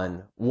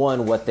on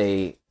what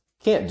they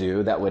can't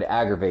do that would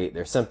aggravate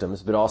their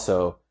symptoms, but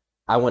also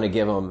I want to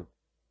give them,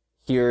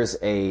 here's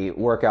a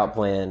workout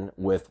plan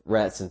with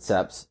reps and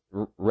sets,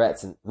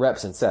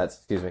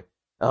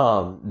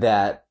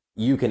 that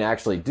you can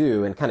actually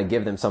do and kind of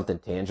give them something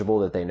tangible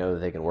that they know that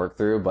they can work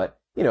through. But,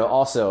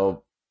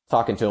 also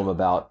talking to them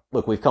about,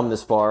 look, we've come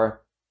this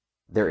far.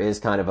 There is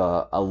kind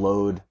of a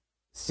load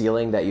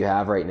ceiling that you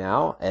have right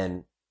now,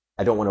 and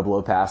I don't want to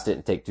blow past it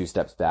and take 2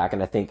 steps back.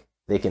 And I think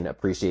they can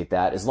appreciate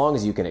that as long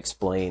as you can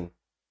explain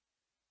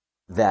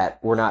that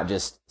we're not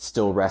just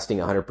still resting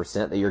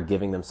 100%, that you're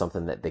giving them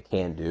something that they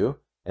can do,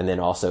 and then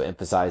also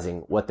emphasizing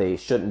what they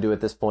shouldn't do at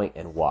this point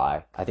and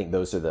why. I think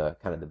those are the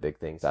kind of the big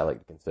things I like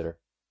to consider.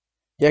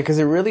 Yeah, because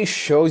it really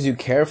shows you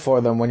care for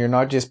them when you're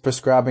not just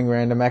prescribing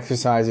random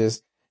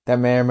exercises that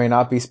may or may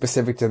not be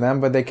specific to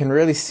them, but they can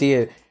really see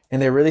it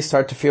and they really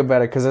start to feel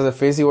better. Because as a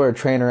physio or a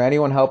trainer,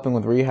 anyone helping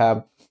with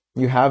rehab,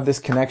 you have this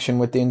connection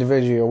with the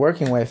individual you're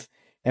working with.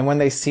 And when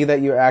they see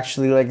that you're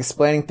actually like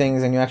explaining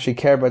things and you actually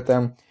care about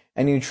them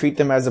and you treat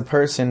them as a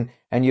person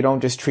and you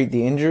don't just treat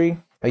the injury,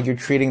 like you're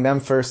treating them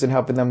first and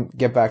helping them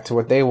get back to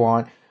what they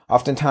want,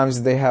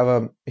 oftentimes they have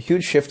a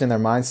huge shift in their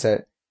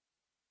mindset.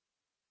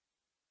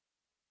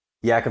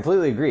 Yeah, I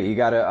completely agree. You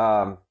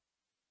gotta,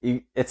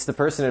 it's the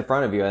person in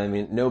front of you. I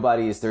mean,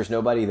 there's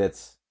nobody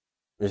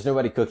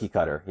cookie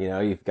cutter.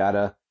 You've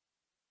gotta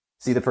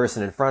see the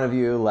person in front of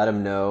you, let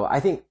them know. I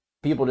think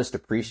people just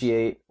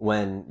appreciate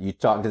when you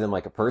talk to them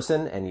like a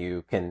person and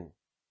you can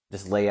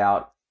just lay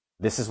out,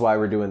 this is why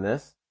we're doing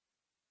this.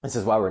 This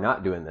is why we're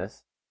not doing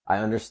this. I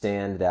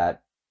understand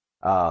that,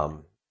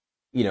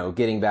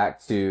 getting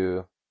back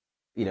to,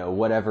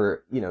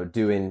 whatever,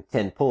 doing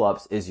 10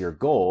 pull-ups is your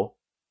goal.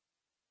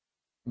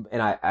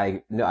 And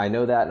I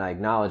know that and I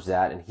acknowledge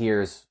that. And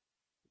here's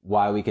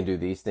why we can do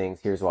these things.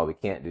 Here's why we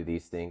can't do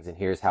these things. And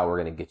here's how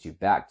we're going to get you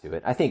back to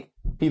it. I think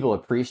people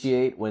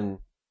appreciate when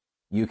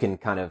you can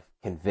kind of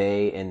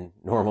convey in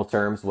normal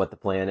terms what the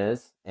plan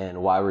is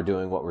and why we're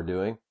doing what we're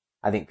doing.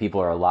 I think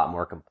people are a lot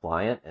more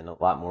compliant and a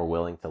lot more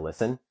willing to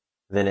listen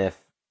than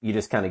if you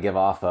just kind of give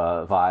off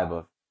a vibe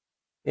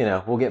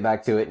of, we'll get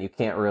back to it, and you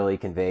can't really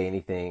convey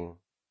anything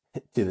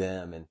to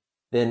them. And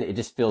then it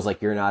just feels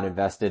like you're not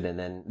invested, and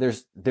then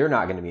they're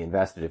not going to be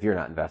invested if you're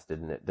not invested,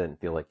 and it doesn't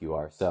feel like you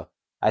are. So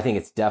I think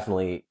it's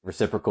definitely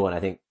reciprocal, and I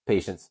think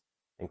patients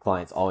and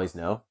clients always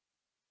know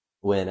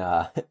when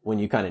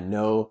you kind of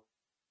know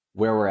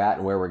where we're at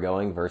and where we're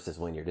going versus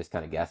when you're just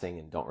kind of guessing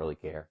and don't really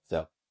care.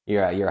 So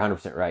you're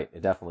 100% right.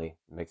 It definitely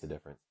makes a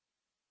difference.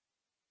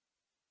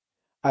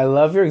 I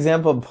love your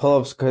example of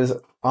pull-ups because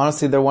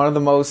honestly, they're one of the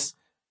most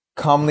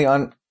commonly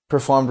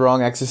performed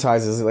wrong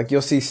exercises. Like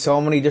you'll see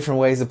so many different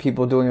ways of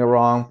people doing it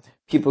wrong.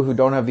 People who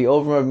don't have the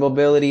overhead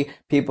mobility,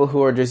 people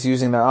who are just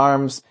using their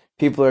arms,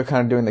 people who are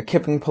kind of doing the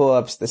kipping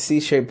pull-ups, the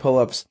C-shaped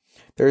pull-ups.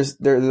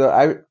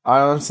 I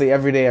honestly,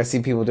 every day I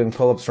see people doing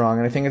pull-ups wrong,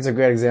 and I think it's a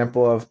great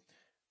example of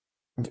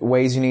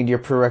ways you need your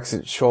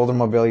prerequisite shoulder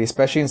mobility,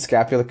 especially in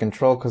scapular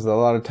control, because a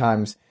lot of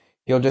times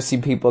you'll just see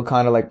people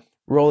kind of like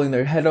rolling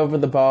their head over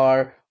the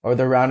bar, or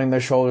they're rounding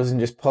their shoulders and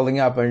just pulling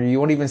up, and you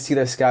won't even see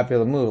their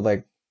scapula move.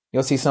 Like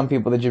you'll see some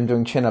people at the gym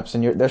doing chin-ups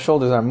and their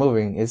shoulders aren't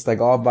moving. It's like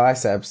all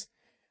biceps.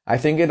 I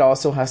think it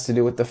also has to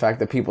do with the fact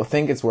that people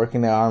think it's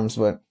working their arms,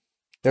 but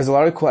there's a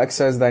lot of cool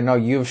exercises that I know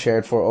you've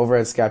shared for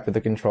overhead scapular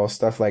control,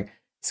 stuff like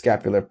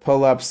scapular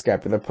pull-ups,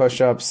 scapular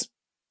push-ups,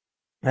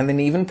 and then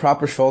even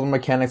proper shoulder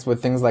mechanics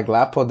with things like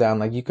lat pull down.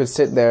 Like you could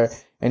sit there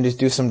and just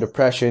do some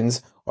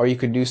depressions, or you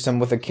could do some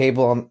with a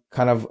cable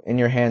kind of in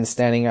your hand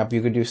standing up.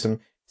 You could do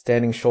some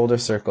standing shoulder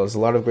circles. A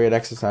lot of great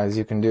exercises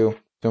you can do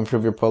to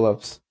improve your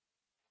pull-ups.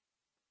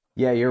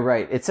 Yeah, you're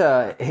right.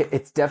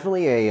 It's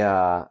definitely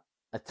a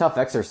tough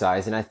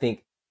exercise, and I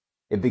think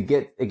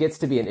it gets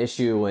to be an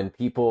issue when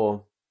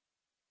people,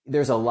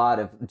 there's a lot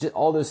of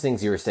all those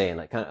things you were saying,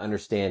 like kind of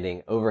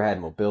understanding overhead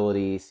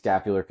mobility,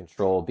 scapular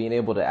control, being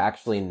able to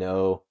actually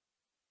know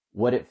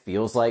what it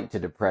feels like to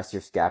depress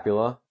your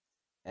scapula.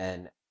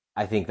 And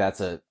I think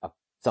that's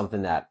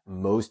something that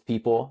most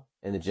people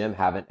in the gym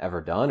haven't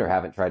ever done or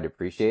haven't tried to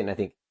appreciate. And I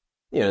think,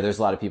 there's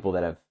a lot of people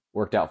that have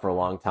worked out for a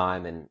long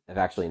time and have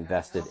actually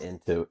invested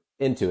into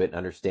it and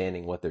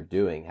understanding what they're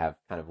doing, have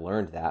kind of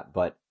learned that.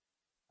 But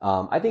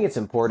I think it's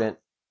important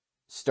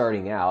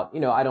starting out.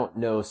 I don't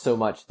know so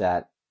much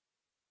that,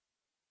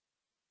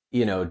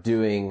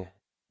 doing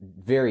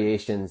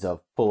variations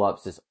of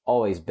pull-ups is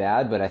always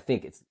bad, but I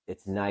think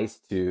it's nice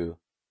to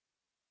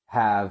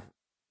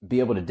be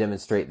able to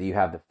demonstrate that you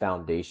have the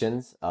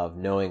foundations of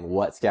knowing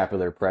what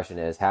scapular depression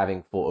is,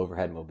 having full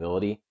overhead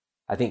mobility.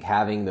 I think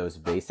having those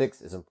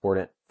basics is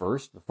important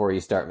first before you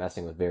start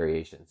messing with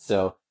variations.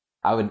 So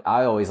I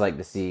always like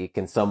to see,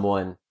 can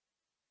someone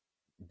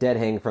dead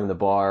hang from the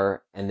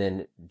bar and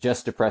then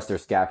just depress their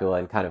scapula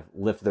and kind of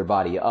lift their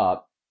body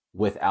up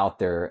without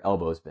their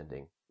elbows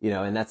bending?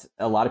 And that's,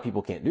 a lot of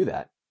people can't do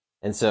that.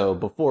 And so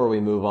before we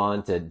move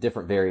on to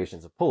different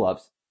variations of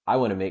pull-ups, I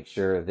want to make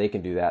sure they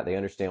can do that. They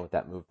understand what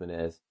that movement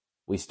is.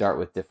 We start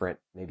with different,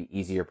 maybe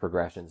easier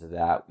progressions of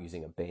that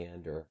using a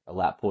band or a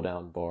lat pull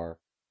down bar.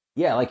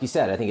 Yeah, like you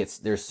said, I think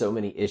there's so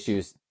many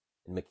issues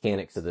and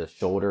mechanics of the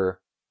shoulder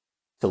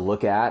to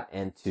look at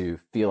and to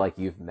feel like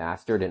you've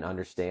mastered and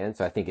understand.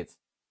 So I think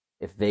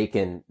if they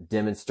can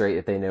demonstrate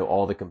that they know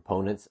all the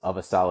components of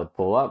a solid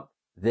pull-up,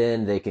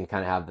 then they can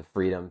kind of have the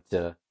freedom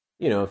to,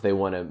 if they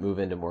want to move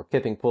into more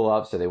kipping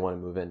pull-ups or they want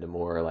to move into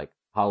more like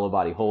hollow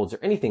body holds or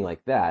anything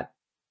like that.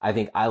 I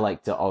think I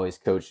like to always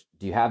coach,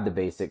 do you have the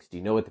basics? Do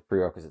you know what the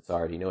prerequisites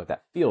are? Do you know what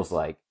that feels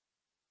like?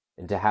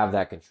 And to have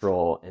that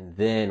control, and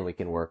then we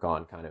can work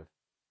on kind of,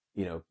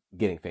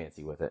 getting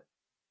fancy with it.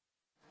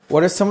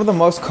 What are some of the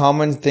most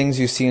common things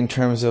you see in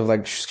terms of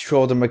like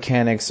shoulder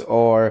mechanics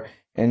or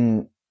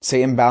in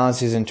say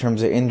imbalances in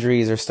terms of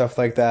injuries or stuff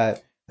like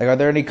that? Like, are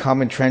there any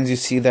common trends you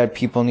see that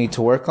people need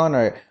to work on?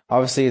 Or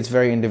obviously it's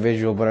very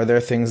individual, but are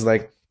there things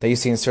like that you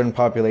see in certain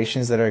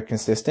populations that are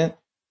consistent?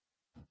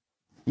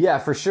 Yeah,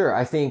 for sure.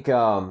 I think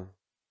a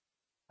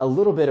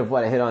little bit of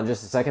what I hit on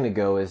just a second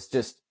ago is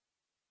just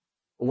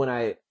when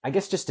I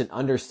guess just an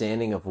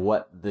understanding of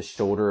what the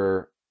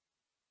shoulder,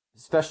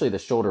 especially the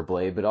shoulder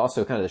blade, but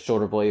also kind of the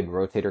shoulder blade and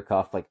rotator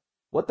cuff, like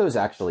what those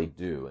actually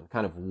do and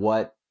kind of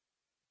what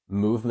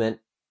movement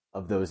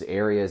of those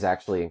areas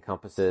actually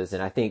encompasses.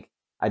 And I think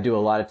I do a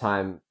lot of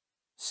time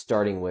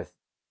starting with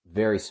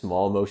very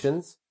small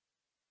motions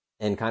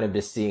and kind of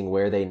just seeing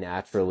where they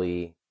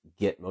naturally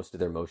get most of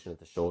their motion at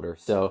the shoulder.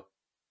 So,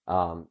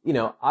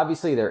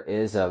 obviously there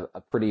is a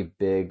pretty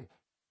big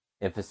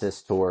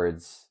emphasis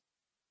towards,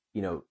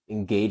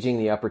 engaging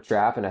the upper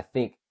trap. And I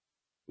think,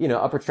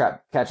 upper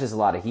trap catches a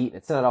lot of heat.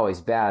 It's not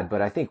always bad,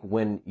 but I think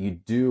when you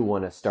do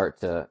want to start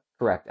to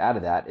correct out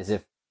of that is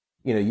if,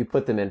 you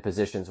put them in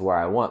positions where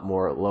I want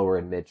more lower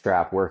and mid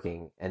trap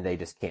working and they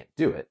just can't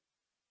do it.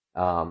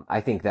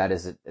 I think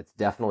it's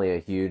definitely a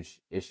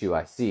huge issue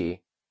I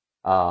see.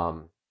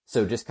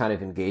 So just kind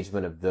of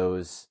engagement of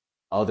those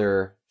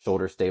other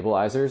shoulder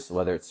stabilizers,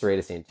 whether it's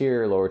serratus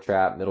anterior, lower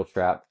trap, middle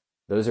trap,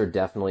 those are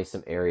definitely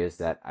some areas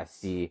that I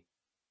see.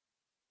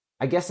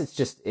 I guess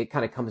it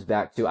kind of comes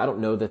back to, I don't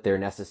know that they're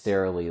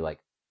necessarily like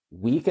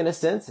weak in a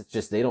sense. It's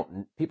just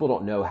people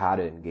don't know how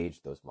to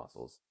engage those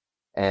muscles.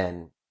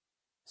 And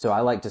so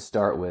I like to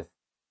start with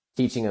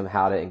teaching them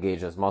how to engage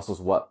those muscles,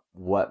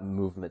 what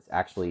movements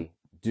actually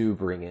do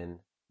bring in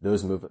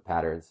those movement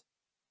patterns,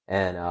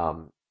 and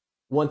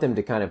want them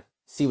to kind of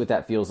see what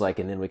that feels like,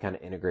 and then we kind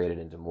of integrate it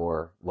into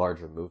more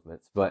larger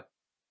movements. But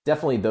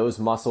definitely those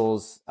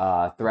muscles,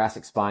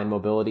 thoracic spine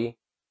mobility.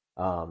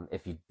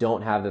 If you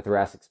don't have the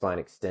thoracic spine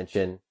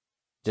extension,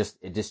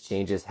 it just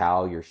changes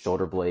how your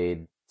shoulder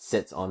blade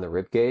sits on the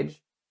rib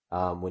cage.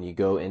 When you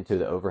go into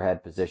the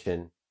overhead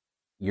position,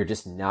 you're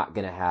just not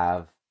going to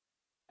have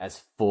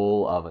as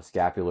full of a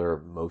scapular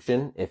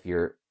motion if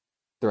your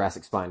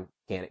thoracic spine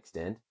can't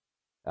extend.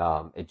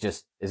 It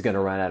just is going to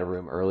run out of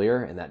room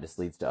earlier, and that just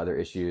leads to other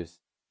issues.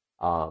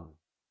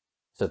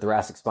 So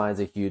thoracic spine is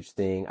a huge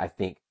thing. I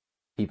think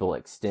people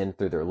extend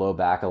through their low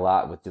back a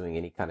lot with doing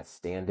any kind of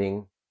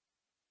standing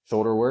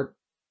shoulder work.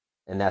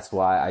 And that's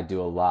why I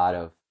do a lot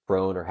of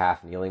prone or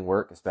half kneeling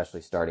work, especially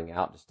starting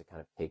out, just to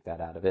kind of take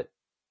that out of it.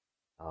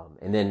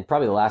 And then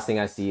probably the last thing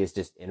I see is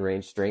just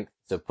in-range strength.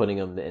 So putting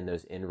them in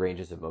those in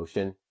ranges of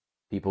motion,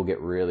 people get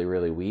really,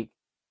 really weak.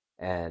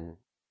 And,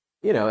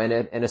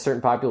 in a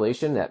certain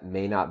population, that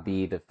may not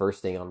be the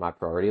first thing on my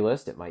priority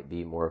list. It might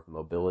be more of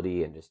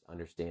mobility and just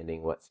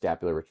understanding what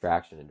scapular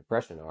retraction and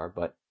depression are.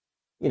 But,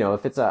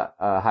 if it's a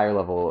higher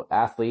level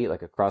athlete,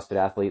 like a CrossFit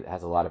athlete that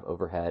has a lot of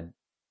overhead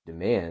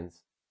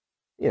demands,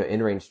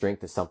 in-range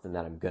strength is something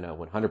that I'm going to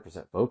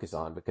 100% focus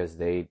on because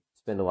they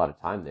spend a lot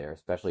of time there,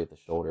 especially at the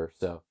shoulder.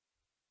 So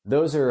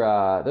those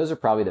are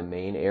probably the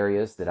main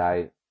areas that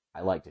I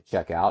like to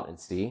check out and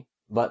see.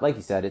 But like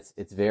you said,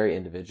 it's very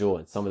individual,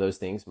 and some of those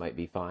things might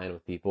be fine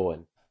with people,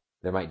 and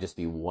there might just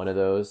be one of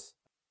those.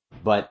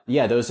 But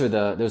yeah, those are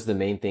the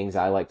main things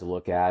I like to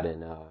look at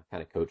and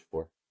kind of coach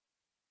for.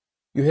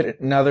 You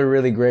hit another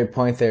really great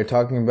point there,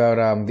 talking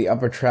about the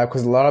upper trap,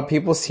 because a lot of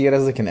people see it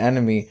as like an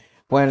enemy,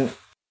 when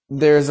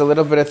there's a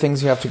little bit of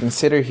things you have to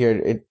consider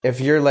here. If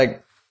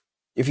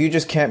you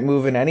just can't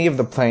move in any of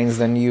the planes,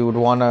 then you'd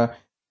want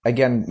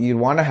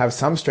to have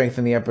some strength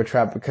in the upper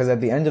trap, because at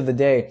the end of the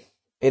day,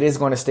 it is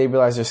going to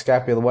stabilize your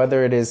scapula,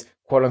 whether it is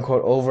quote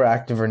unquote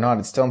overactive or not.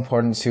 It's still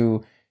important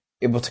to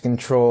able to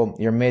control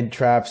your mid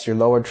traps, your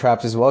lower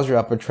traps, as well as your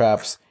upper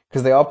traps,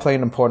 because they all play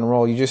an important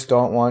role. You just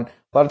don't want,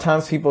 a lot of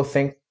times people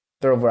think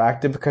they're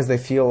overactive because they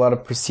feel a lot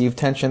of perceived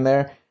tension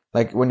there.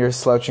 Like when you're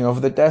slouching over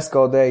the desk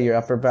all day, your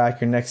upper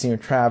back, your necks, and your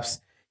traps,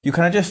 you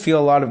kind of just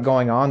feel a lot of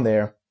going on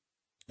there.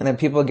 And then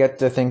people get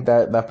to think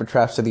that the upper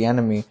traps are the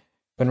enemy,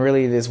 when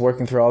really it is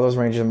working through all those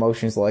ranges of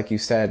motions, like you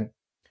said.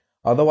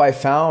 Although I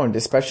found,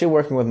 especially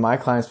working with my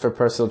clients for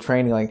personal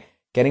training, like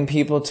getting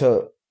people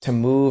to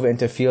move and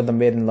to feel the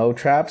mid and low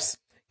traps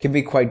can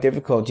be quite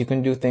difficult. You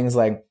can do things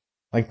like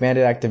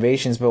banded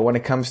activations, but when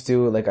it comes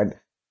to like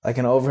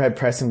an overhead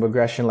pressing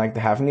progression like the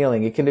half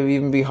kneeling, it can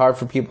even be hard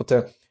for people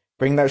to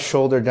bring that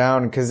shoulder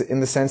down, because in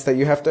the sense that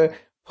you have to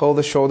pull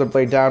the shoulder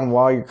blade down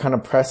while you're kind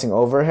of pressing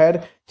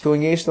overhead to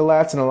engage the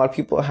lats, and a lot of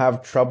people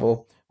have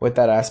trouble with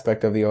that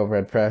aspect of the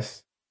overhead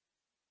press.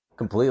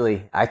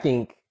 Completely. I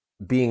think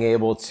being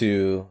able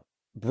to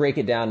break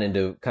it down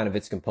into kind of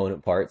its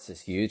component parts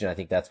is huge, and I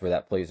think that's where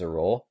that plays a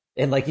role.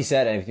 And like you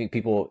said, I think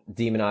people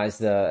demonize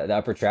the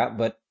upper trap,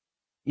 but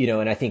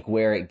and I think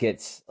where it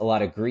gets a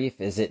lot of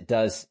grief is it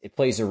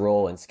plays a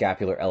role in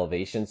scapular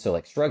elevation, so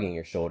like shrugging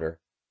your shoulder,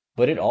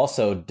 but it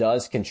also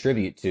does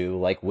contribute to,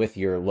 like with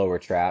your lower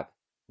trap,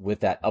 with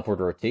that upward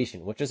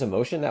rotation, which is a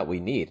motion that we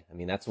need. I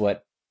mean, it's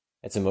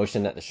a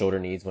motion that the shoulder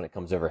needs when it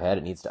comes overhead.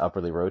 It needs to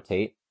upwardly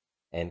rotate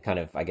and kind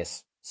of, I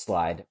guess,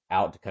 slide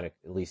out to kind of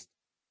at least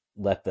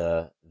let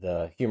the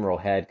humeral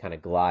head kind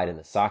of glide in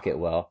the socket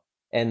well.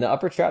 And the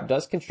upper trap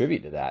does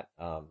contribute to that.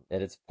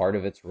 And it's part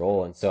of its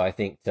role. And so I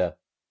think to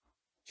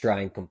try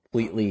and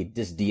completely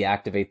just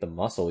deactivate the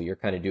muscle, you're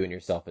kind of doing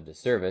yourself a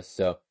disservice.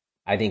 So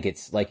I think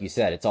it's, like you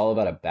said, it's all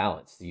about a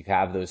balance. You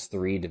have those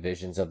three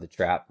divisions of the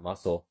trap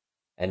muscle,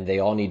 and they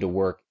all need to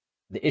work.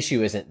 The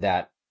issue isn't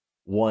that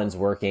one's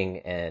working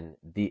and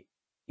we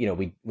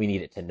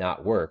need it to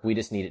not work. We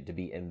just need it to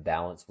be in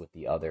balance with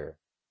the other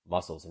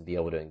muscles and be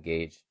able to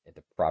engage at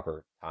the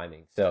proper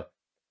timing. So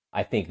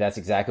I think that's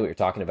exactly what you're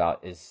talking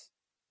about, is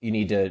we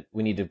need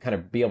to kind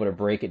of be able to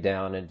break it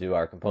down into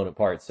our component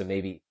parts. So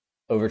maybe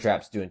over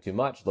trap's doing too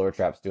much, lower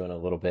trap's doing a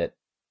little bit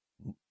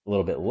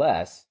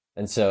less.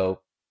 And so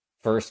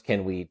first,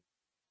 can we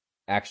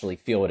actually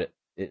feel what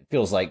it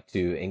feels like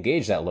to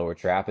engage that lower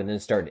trap, and then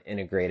start to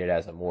integrate it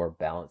as a more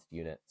balanced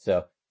unit.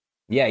 So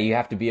yeah, you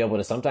have to be able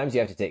to, sometimes you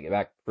have to take it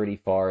back pretty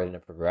far in a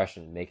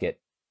progression and make it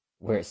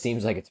where it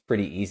seems like it's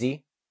pretty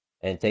easy,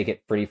 and take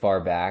it pretty far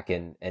back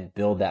and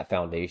build that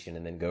foundation,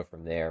 and then go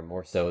from there,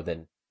 more so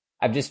than,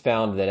 I've just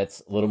found that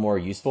it's a little more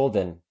useful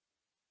than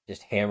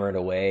just hammering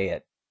away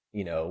at,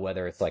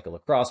 whether it's like a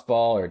lacrosse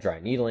ball or dry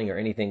needling or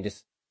anything,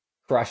 just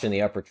crushing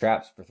the upper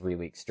traps for 3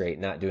 weeks straight,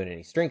 not doing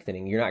any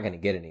strengthening, you're not going to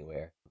get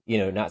anywhere.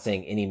 Not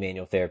saying any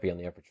manual therapy on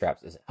the upper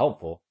traps isn't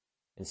helpful.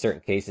 In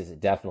certain cases, it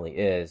definitely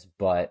is,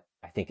 but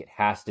I think it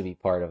has to be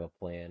part of a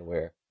plan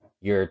where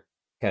you're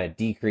kind of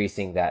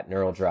decreasing that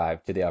neural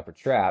drive to the upper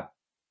trap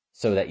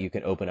so that you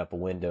can open up a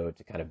window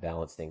to kind of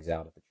balance things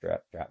out at the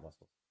trap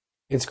muscles.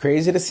 It's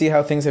crazy to see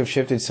how things have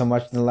shifted so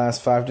much in the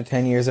last 5 to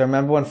 10 years. I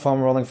remember when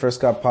foam rolling first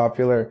got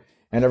popular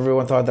and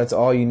everyone thought that's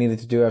all you needed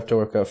to do after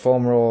workout.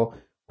 Foam roll,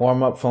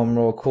 warm up, foam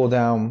roll, cool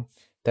down,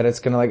 that it's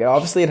going to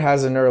obviously it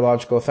has a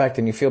neurological effect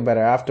and you feel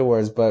better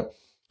afterwards, but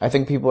I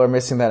think people are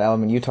missing that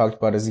element you talked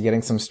about, is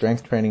getting some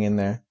strength training in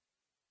there.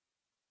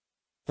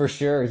 For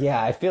sure.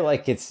 Yeah. I feel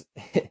like it's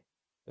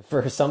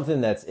for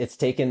something it's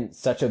taken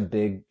such a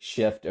big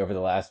shift over the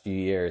last few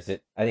years.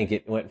 I think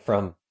it went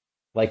from,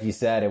 like you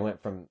said, it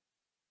went from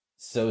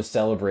so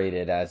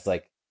celebrated as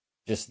like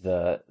just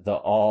the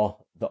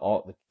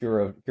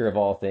cure of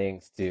all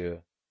things to,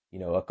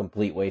 a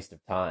complete waste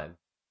of time.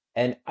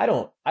 And I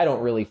don't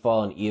really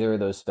fall in either of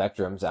those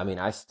spectrums. I mean,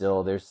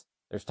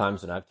 there's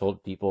times when I've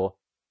told people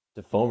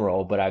to foam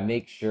roll, but I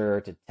make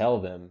sure to tell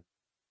them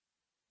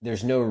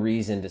there's no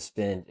reason to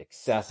spend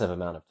excessive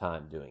amount of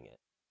time doing it.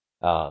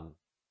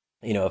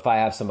 If I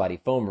have somebody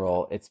foam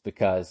roll, it's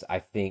because I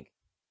think,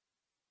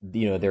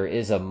 there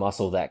is a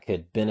muscle that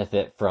could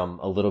benefit from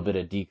a little bit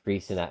of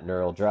decrease in that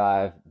neural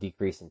drive,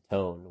 decrease in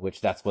tone, which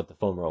that's what the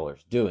foam roller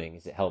is doing,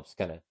 is it helps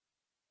kind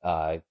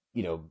of,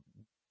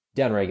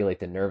 downregulate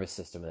the nervous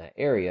system in that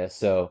area.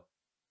 So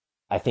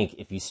I think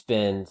if you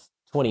spend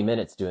 20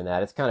 minutes doing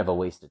that, it's kind of a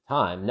waste of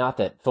time. Not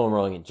that foam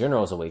rolling in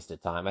general is a waste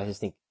of time. I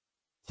just think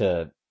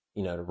to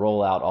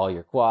roll out all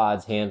your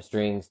quads,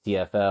 hamstrings,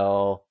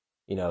 TFL,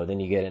 then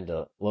you get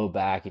into low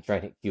back, you try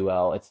to hit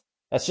QL.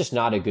 That's just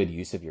not a good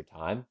use of your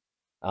time.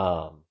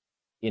 And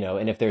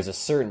if there's a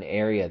certain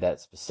area that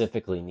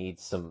specifically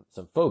needs some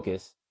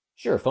focus,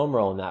 sure, foam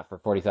rolling that for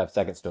 45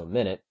 seconds to a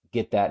minute,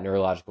 get that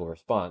neurological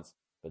response.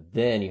 But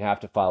then you have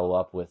to follow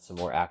up with some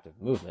more active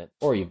movement,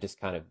 or you've just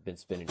kind of been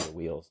spinning your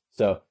wheels.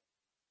 So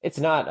it's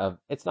not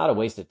a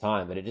waste of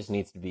time, but it just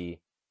needs to be,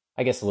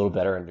 I guess, a little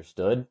better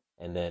understood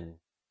and then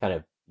kind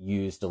of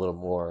used a little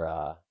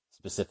more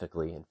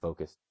specifically and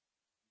focused.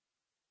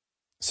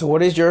 So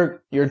what is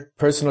your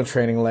personal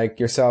training like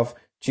yourself?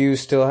 Do you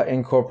still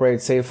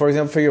incorporate, say, for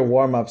example, for your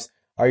warm-ups,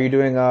 are you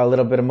doing a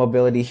little bit of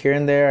mobility here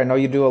and there? I know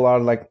you do a lot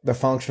of like the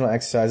functional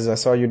exercises. I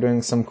saw you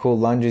doing some cool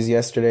lunges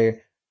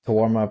yesterday to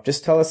warm up.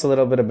 Just tell us a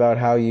little bit about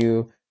how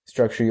you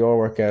structure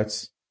your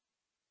workouts.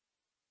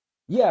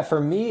 Yeah, for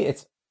me,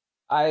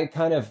 I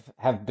kind of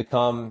have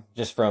become,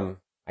 just from,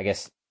 I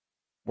guess,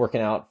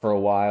 working out for a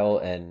while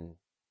and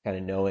kind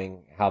of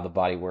knowing how the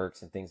body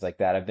works and things like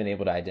that, I've been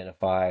able to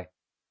identify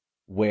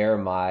where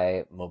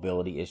my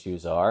mobility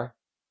issues are.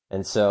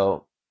 And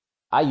so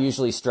I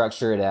usually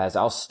structure it as,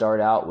 I'll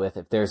start out with,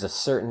 if there's a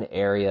certain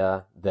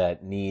area that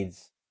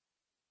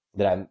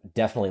I'm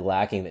definitely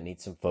lacking, that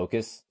needs some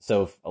focus.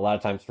 So a lot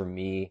of times for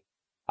me,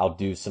 I'll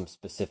do some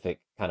specific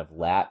kind of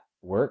lat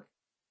work,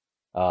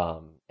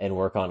 and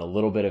work on a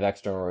little bit of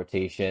external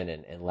rotation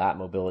and lat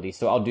mobility.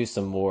 So I'll do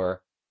some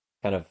more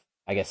kind of,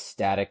 I guess,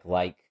 static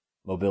like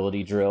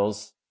mobility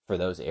drills for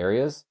those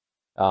areas.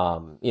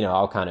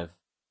 I'll kind of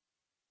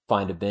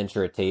find a bench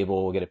or a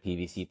table, we'll get a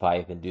PVC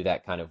pipe and do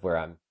that kind of where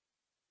I'm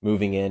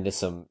moving into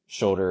some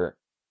shoulder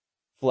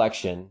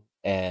flexion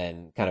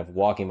and kind of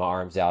walking my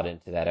arms out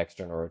into that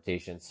external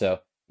rotation.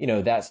 So,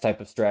 that's type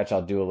of stretch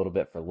I'll do a little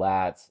bit for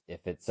lats.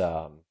 If it's,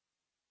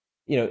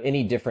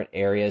 any different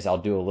areas, I'll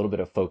do a little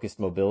bit of focused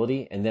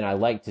mobility. And then I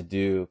like to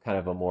do kind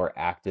of a more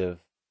active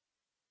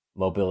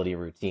mobility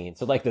routine.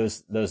 So like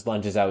those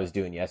lunges I was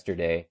doing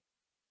yesterday,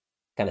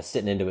 kind of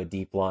sitting into a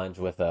deep lunge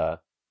with a,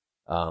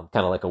 kind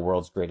of like a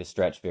world's greatest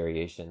stretch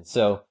variation.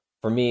 So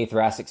for me,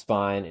 thoracic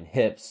spine and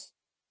hips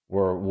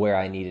were where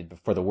I needed,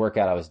 for the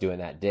workout I was doing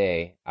that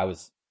day, I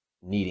was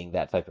needing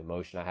that type of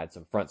motion. I had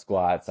some front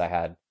squats, I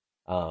had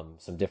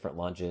some different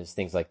lunges,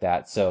 things like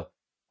that. So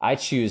I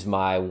choose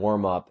my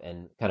warm up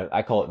and kind of,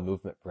 I call it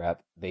movement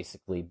prep,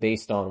 basically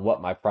based on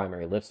what my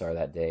primary lifts are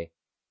that day.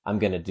 I'm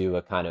going to do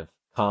a kind of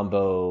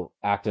combo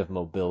active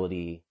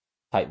mobility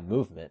type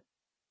movement,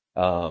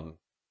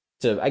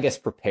 to, I guess,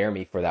 prepare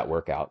me for that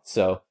workout.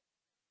 So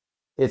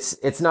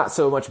it's not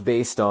so much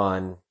based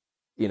on,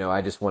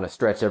 I just want to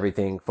stretch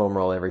everything, foam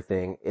roll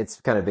everything.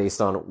 It's kind of based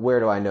on, where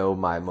do I know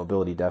my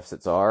mobility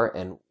deficits are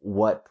and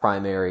what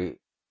primary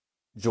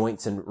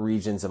joints and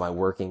regions am I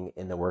working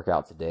in the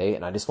workout today?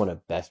 And I just want to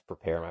best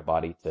prepare my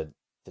body to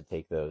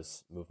take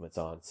those movements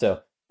on. So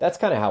that's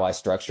kind of how I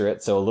structure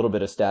it. So a little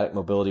bit of static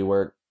mobility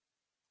work,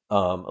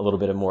 a little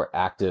bit of more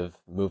active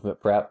movement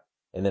prep,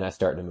 and then I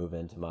start to move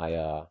into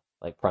my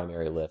like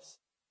primary lifts.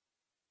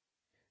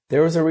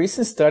 There was a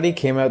recent study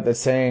came out that's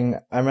saying,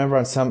 I remember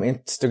on some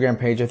Instagram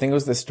page, I think it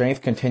was the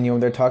Strength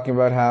Continuum, they're talking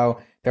about how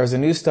there was a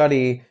new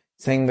study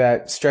saying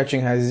that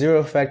stretching has zero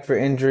effect for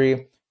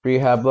injury,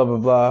 rehab, blah, blah,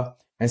 blah,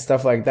 and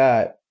stuff like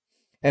that.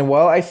 And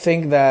while I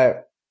think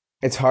that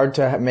it's hard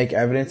to make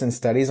evidence and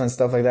studies on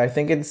stuff like that, I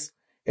think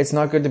it's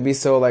not good to be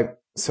so like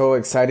so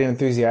excited and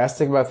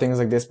enthusiastic about things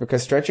like this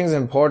because stretching is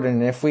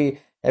important. And if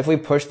we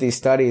push these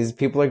studies,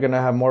 people are going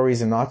to have more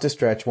reason not to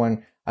stretch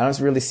when I don't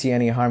really see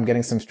any harm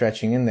getting some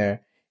stretching in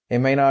there. It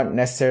may not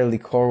necessarily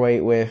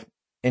correlate with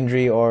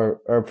injury or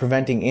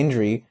preventing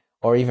injury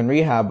or even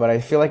rehab, but I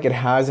feel like it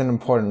has an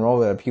important role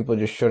that people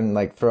just shouldn't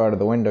like throw out of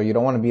the window. You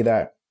don't want to be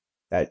that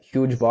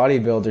huge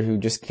bodybuilder who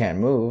just can't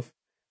move,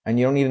 and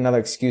you don't need another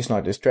excuse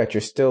not to stretch.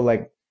 You're still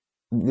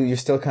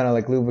kind of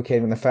like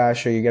lubricating the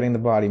fascia, you're getting the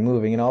body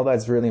moving, and all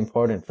that's really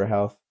important for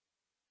health.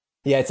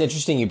 Yeah, it's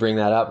interesting you bring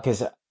that up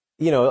because, a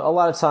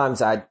lot of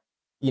times I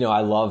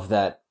love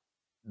that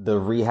the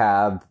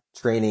rehab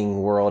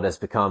training world has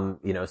become,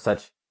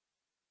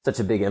 such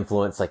a big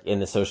influence, like in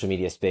the social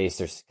media space.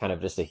 There's kind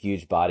of just a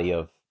huge body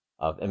of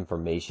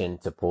information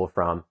to pull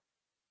from.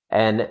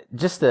 And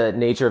just the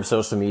nature of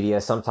social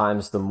media,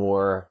 sometimes the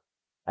more,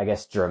 I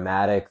guess,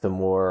 dramatic, the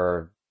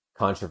more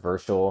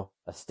controversial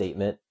a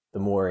statement, the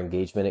more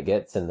engagement it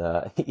gets. And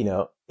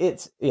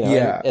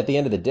Yeah. at the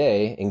end of the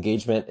day,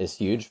 engagement is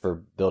huge for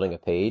building a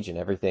page and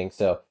everything.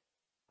 So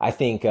I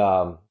think,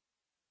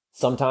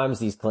 sometimes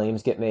these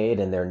claims get made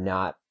and they're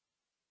not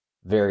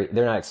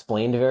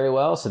explained very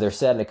well. So they're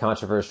said in a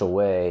controversial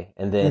way.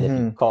 And then if you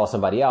Mm-hmm. call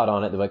somebody out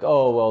on it, they're like,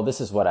 oh, well,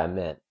 this is what I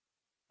meant.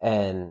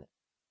 And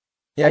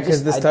Yeah,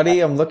 because the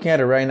study I'm looking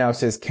at it right now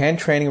says, can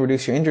training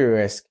reduce your injury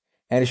risk?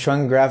 And it's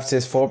showing graph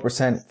says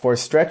 4% for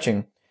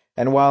stretching.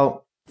 And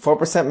while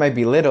 4% might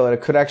be little,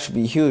 it could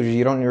actually be huge.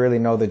 You don't really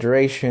know the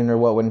duration or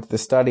what went into the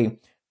study,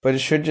 but it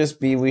should just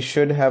be, we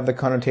should have the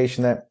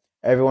connotation that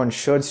everyone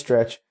should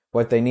stretch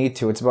what they need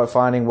to. It's about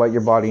finding what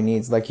your body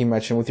needs, like you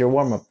mentioned with your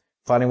warm up,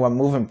 finding what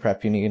movement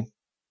prep you need.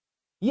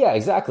 Yeah,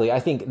 exactly. I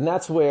think and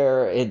that's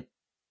where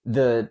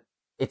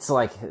it's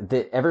like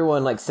that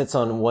everyone like sits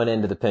on one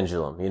end of the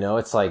pendulum,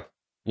 It's like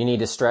you need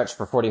to stretch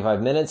for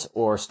 45 minutes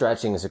or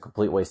stretching is a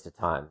complete waste of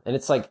time. And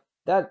it's like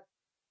that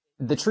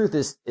the truth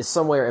is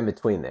somewhere in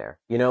between there.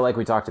 Like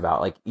we talked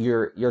about, like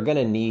you're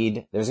going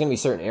to there's going to be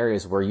certain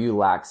areas where you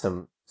lack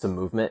some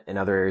movement and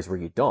other areas where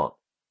you don't.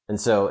 And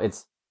so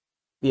it's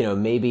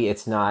maybe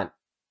it's not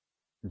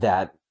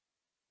that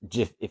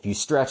if you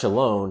stretch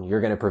alone,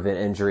 you're going to prevent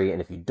injury.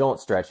 And if you don't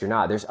stretch, you're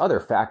not. There's other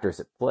factors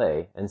at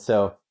play. And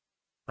so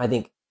I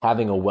think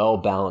having a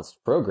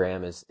well-balanced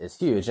program is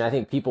huge. And I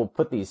think people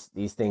put these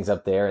things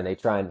up there and they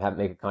try and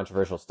make a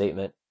controversial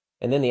statement.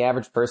 And then the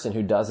average person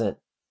who doesn't,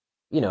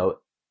 you know,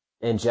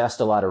 ingest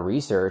a lot of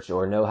research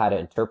or know how to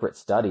interpret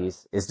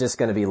studies is just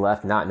going to be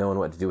left not knowing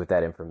what to do with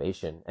that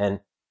information. And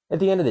at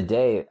the end of the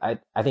day,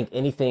 I think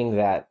anything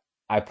that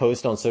I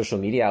post on social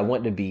media, I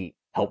want to be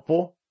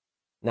helpful,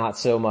 not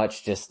so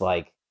much just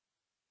like,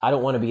 I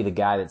don't want to be the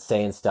guy that's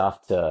saying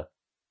stuff to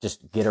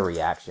just get a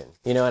reaction,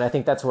 and I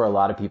think that's where a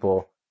lot of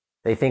people,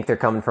 they think they're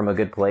coming from a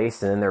good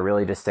place and then they're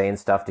really just saying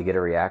stuff to get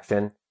a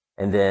reaction.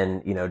 And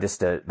then,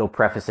 they'll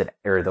preface it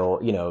or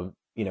they'll,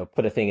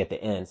 put a thing at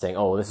the end saying,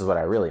 oh, well, this is what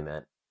I really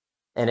meant.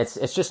 And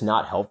it's just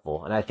not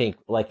helpful. And I think,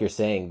 like you're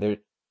saying,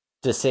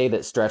 to say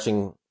that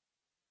stretching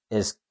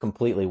is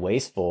completely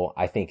wasteful,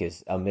 I think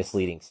is a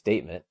misleading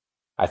statement.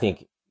 I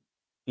think,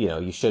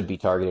 you should be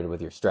targeted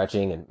with your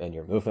stretching and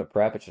your movement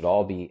prep. It should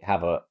all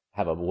have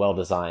a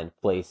well-designed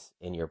place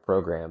in your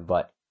program.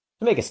 But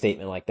to make a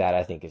statement like that,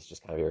 I think is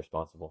just kind of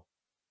irresponsible.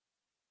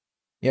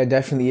 Yeah,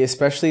 definitely.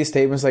 Especially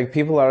statements like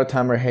people a lot of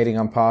time are hating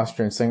on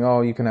posture and saying,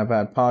 oh, you can have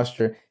bad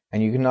posture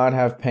and you cannot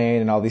have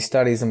pain and all these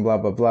studies and blah,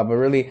 blah, blah. But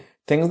really,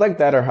 things like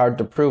that are hard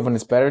to prove. And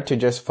it's better to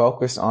just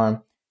focus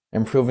on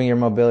improving your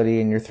mobility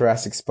in your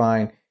thoracic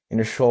spine, in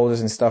your shoulders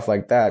and stuff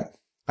like that.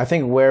 I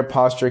think where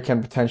posture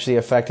can potentially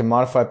affect and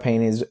modify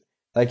pain is,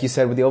 like you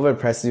said, with the overhead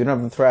presses, you don't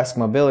have the thoracic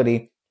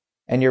mobility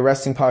and your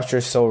resting posture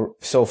is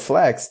so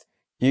flexed.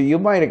 You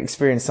might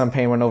experience some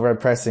pain when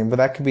overhead pressing, but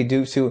that could be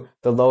due to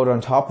the load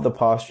on top of the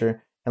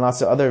posture and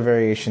lots of other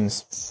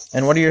variations.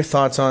 And what are your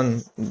thoughts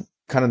on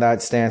kind of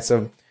that stance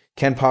of,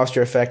 can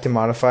posture affect and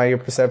modify your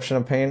perception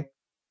of pain?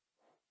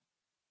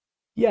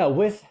 Yeah,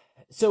 with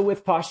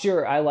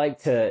posture, I like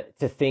to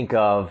think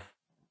of,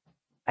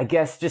 I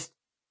guess, just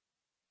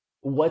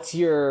what's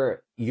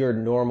your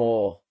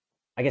normal,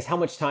 I guess, how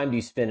much time do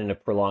you spend in a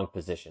prolonged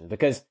position?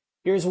 Because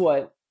here's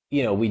what,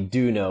 we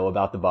do know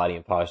about the body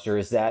and posture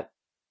is that,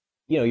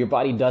 your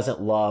body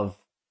doesn't love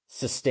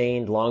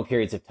sustained long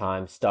periods of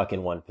time stuck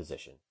in one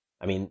position.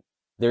 I mean,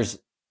 there's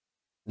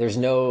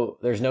no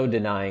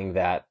denying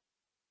that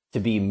to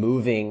be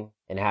moving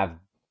and have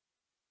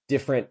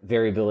different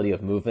variability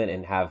of movement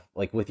and have,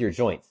 like, with your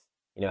joints,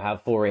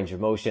 have full range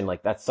of motion,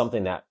 like that's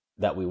something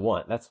that we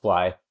want. That's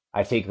why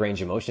I take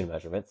range of motion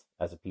measurements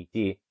as a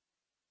PT.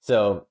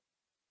 So,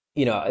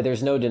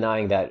 there's no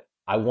denying that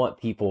I want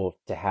people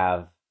to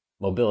have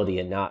mobility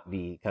and not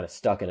be kind of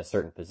stuck in a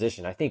certain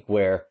position. I think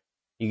where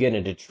you get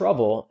into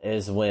trouble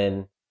is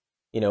when,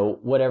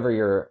 whatever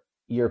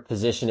your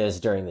position is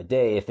during the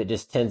day, if it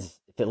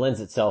lends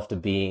itself to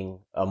being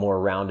a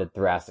more rounded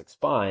thoracic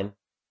spine,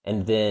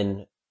 and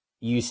then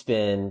you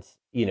spend,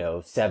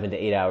 7 to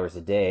 8 hours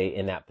a day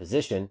in that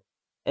position,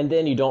 and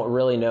then you don't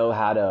really know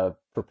how to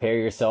prepare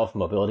yourself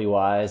mobility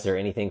wise or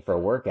anything for a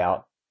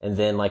workout, And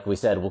then, like we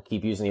said, we'll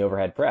keep using the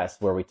overhead press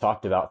where we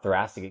talked about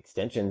thoracic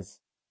extensions,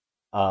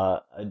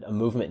 a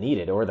movement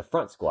needed, or the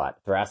front squat,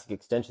 thoracic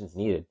extensions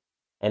needed.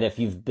 And if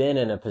you've been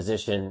in a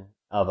position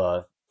of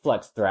a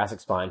flexed thoracic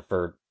spine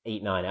for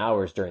 8-9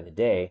 hours during the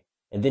day,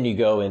 and then you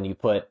go and you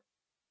put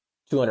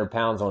 200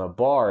 pounds on a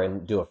bar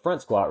and do a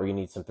front squat where you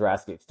need some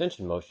thoracic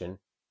extension motion,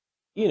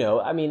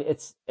 I mean,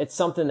 it's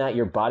something that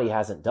your body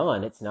hasn't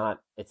done. It's not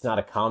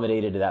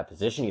accommodated to that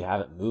position. You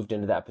haven't moved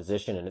into that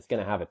position, and it's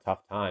going to have a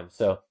tough time.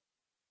 So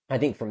I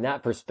think from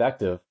that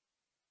perspective,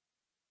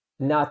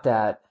 not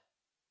that,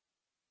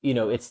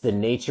 it's the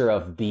nature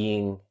of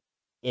being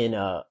in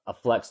a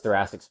flexed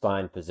thoracic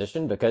spine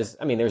position, because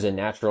I mean, there's a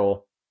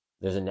natural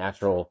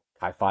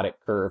kyphotic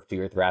curve to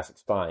your thoracic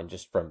spine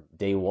just from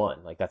day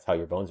one. Like, that's how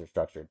your bones are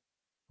structured.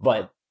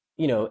 But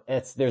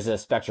there's a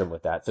spectrum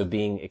with that. So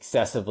being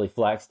excessively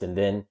flexed and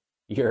then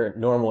your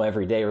normal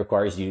everyday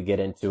requires you to get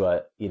into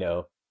a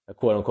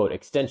quote unquote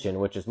extension,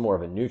 which is more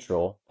of a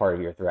neutral part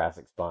of your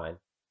thoracic spine.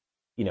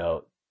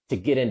 To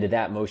get into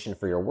that motion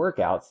for your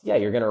workouts, yeah,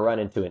 you're going to run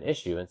into an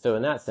issue. And so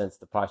in that sense,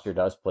 the posture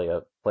does play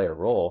a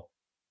role.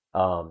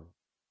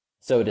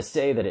 So to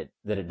say that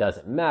it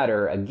doesn't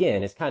matter,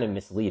 again, is kind of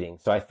misleading.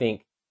 So I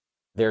think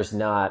there's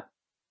not,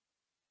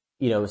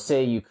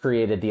 say you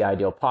created the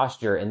ideal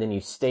posture and then you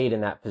stayed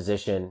in that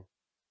position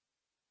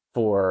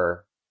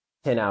for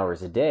 10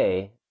 hours a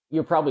day,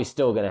 you're probably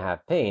still going to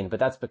have pain, but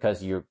that's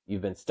because you've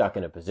been stuck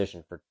in a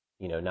position for,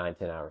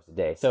 9-10 hours a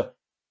day. So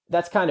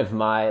that's kind of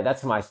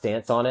that's my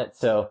stance on it.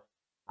 So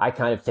I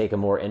kind of take a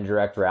more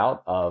indirect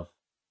route of,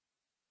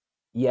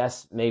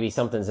 yes, maybe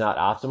something's not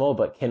optimal,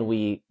 but can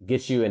we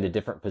get you into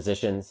different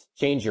positions,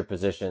 change your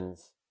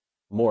positions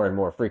more and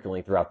more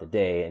frequently throughout the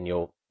day, and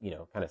you'll,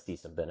 kind of see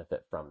some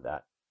benefit from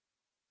that.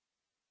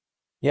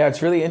 Yeah,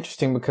 it's really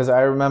interesting because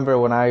I remember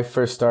when I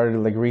first started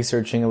like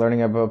researching and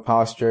learning about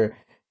posture,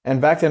 and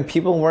back then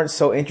people weren't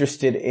so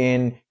interested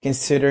in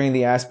considering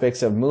the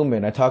aspects of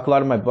movement. I talk a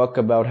lot in my book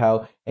about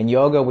how in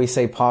yoga we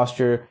say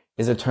posture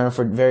is a term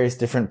for various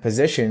different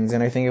positions,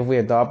 and I think if we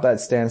adopt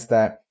that stance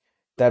that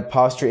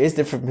posture is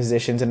different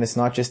positions and it's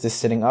not just the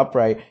sitting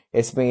upright,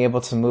 it's being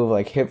able to move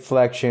like hip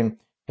flexion,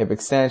 hip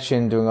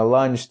extension, doing a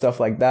lunge, stuff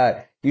like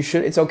that.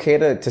 It's okay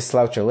to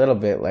slouch a little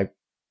bit. Like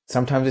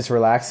sometimes it's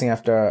relaxing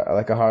after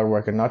like a hard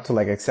work, and not to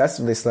like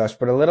excessively slouch,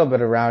 but a little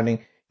bit of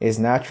rounding is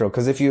natural.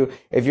 Because if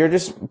you're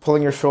just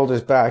pulling your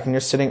shoulders back and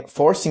you're sitting,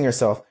 forcing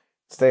yourself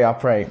to stay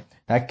upright,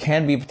 that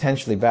can be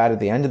potentially bad at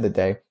the end of the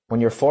day.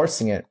 When you're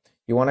forcing it,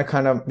 you want to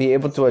kind of be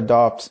able to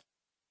adopt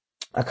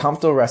a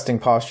comfortable resting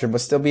posture,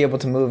 but still be able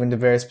to move into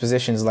various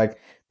positions like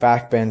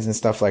back bends and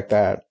stuff like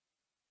that.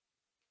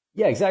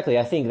 Yeah, exactly.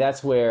 I think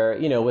that's where,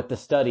 with the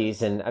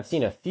studies, and I've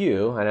seen a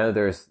few, I know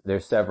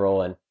there's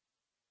several, and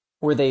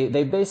where they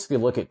basically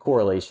look at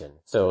correlation.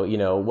 So,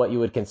 what you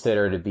would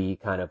consider to be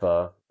kind of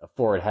a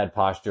forward head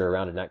posture,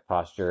 around a neck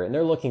posture, and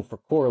they're looking for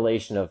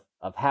correlation of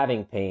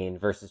having pain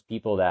versus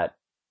people that,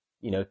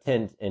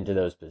 tend into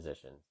those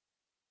positions.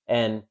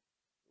 And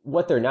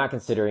what they're not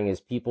considering is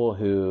people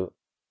who,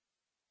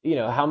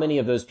 how many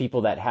of those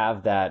people that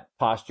have that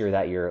posture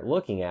that you're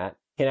looking at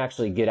can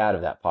actually get out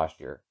of that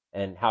posture,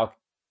 and how,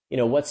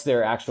 what's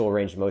their actual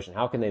range of motion?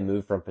 How can they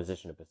move from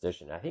position to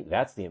position? I think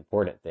that's the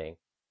important thing.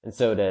 And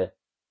so to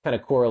kind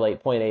of correlate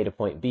point A to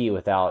point B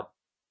without,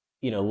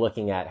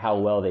 looking at how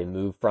well they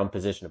move from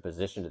position to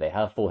position. Do they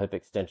have full hip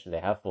extension? Do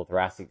they have full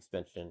thoracic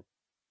extension,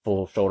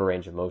 full shoulder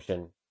range of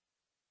motion?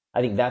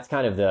 I think that's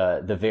kind of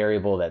the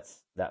variable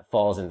that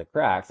falls in the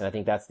cracks. And I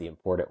think that's the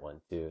important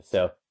one too.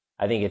 So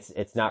I think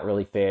it's not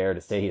really fair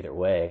to say either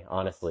way,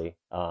 honestly.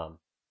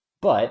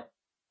 But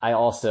I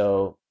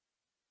also,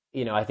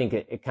 I think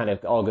it kind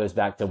of all goes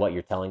back to what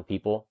you're telling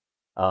people.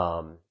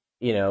 And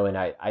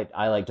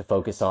I like to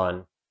focus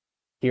on,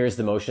 here's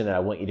the motion that I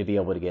want you to be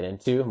able to get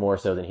into, more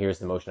so than here's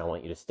the motion I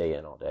want you to stay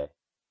in all day.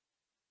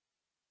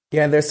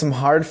 Yeah, there's some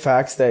hard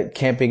facts that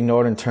can't be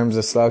ignored in terms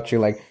of slouching.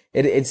 Like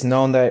it's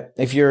known that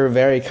if you're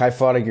very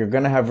kyphotic, you're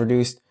going to have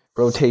reduced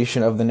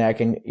rotation of the neck,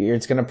 and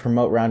it's going to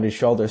promote rounded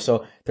shoulders.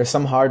 So there's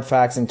some hard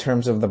facts in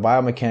terms of the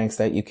biomechanics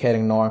that you can't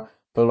ignore.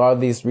 But a lot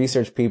of these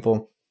research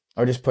people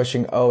are just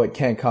pushing, oh, it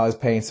can't cause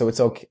pain, so it's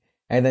okay.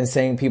 And then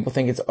saying people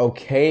think it's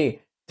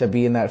okay to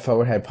be in that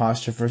forward head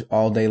posture for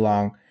all day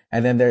long.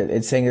 And then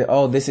it's saying,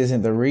 oh, this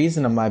isn't the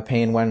reason of my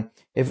pain, when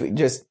if we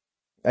just,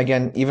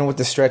 again, even with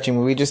the stretching,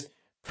 when we just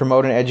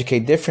promote and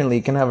educate differently,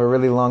 it can have a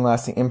really long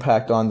lasting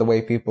impact on the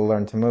way people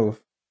learn to move.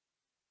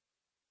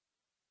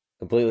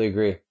 Completely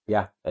agree.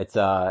 Yeah. It's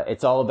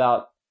all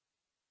about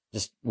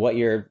just what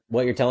you're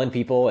telling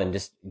people, and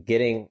just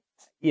getting,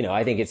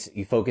 I think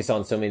you focus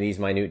on so many of these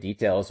minute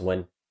details,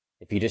 when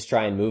if you just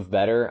try and move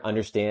better,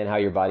 understand how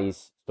your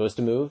body's supposed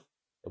to move,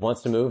 it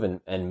wants to move,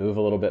 and move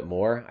a little bit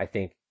more, I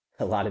think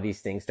a lot of these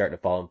things start to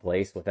fall in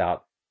place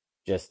without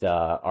just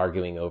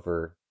arguing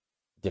over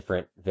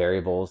different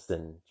variables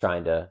and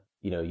trying to,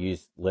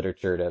 use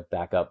literature to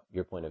back up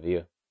your point of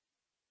view.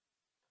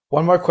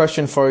 One more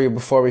question for you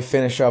before we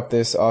finish up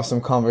this awesome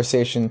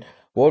conversation.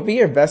 What would be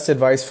your best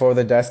advice for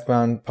the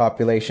desk-bound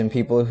population,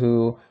 people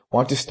who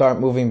want to start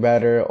moving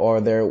better,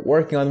 or they're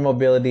working on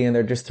mobility and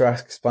their just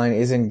thoracic spine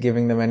isn't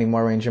giving them any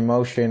more range of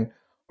motion,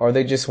 or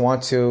they just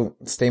want to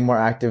stay more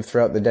active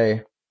throughout the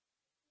day?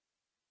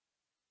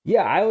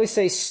 Yeah, I always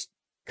say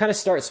kind of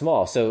start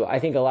small. So I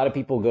think a lot of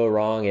people go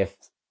wrong if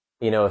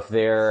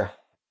they're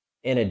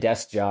in a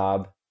desk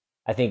job.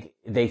 I think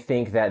they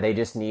think that they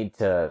just need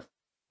to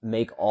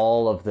make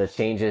all of the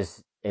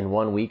changes in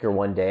 1 week or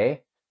 1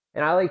 day.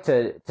 And I like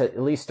to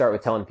at least start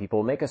with telling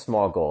people, make a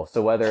small goal.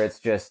 So whether it's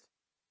just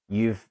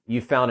you've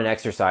found an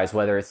exercise,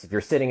 whether it's if you're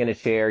sitting in a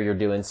chair, you're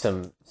doing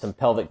some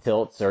pelvic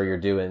tilts, or you're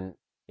doing,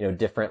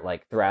 different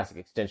like thoracic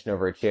extension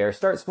over a chair,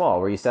 start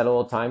small where you set a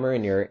little timer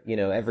and you're,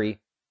 every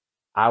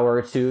hour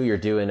or two, you're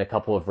doing a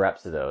couple of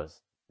reps of those.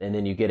 And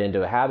then you get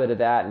into a habit of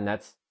that. And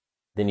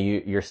then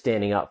you're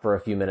standing up for a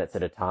few minutes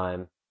at a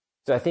time.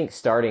 So I think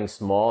starting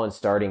small and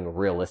starting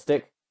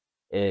realistic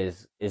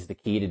is the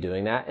key to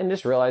doing that. And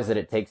just realize that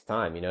it takes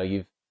time.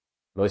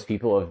 Most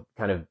people have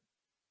kind of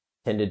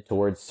tended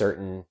towards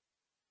certain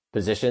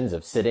positions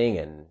of sitting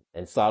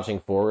and slouching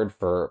forward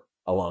for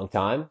a long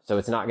time. So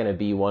it's not going to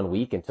be 1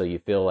 week until you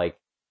feel like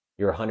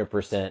you're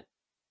 100%,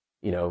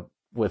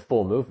 with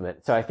full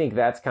movement. So I think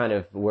that's kind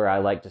of where I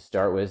like to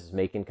start with, is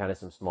making kind of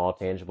some small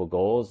tangible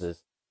goals,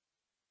 is,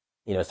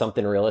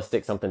 something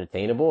realistic, something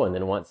attainable. And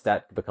then once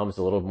that becomes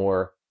a little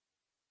more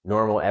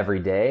normal every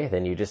day,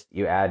 then you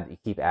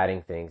keep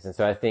adding things. And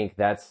so I think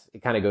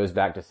it kind of goes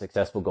back to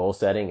successful goal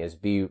setting, is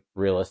be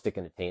realistic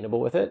and attainable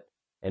with it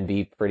and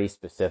be pretty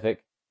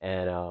specific.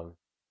 And,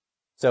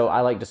 so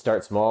I like to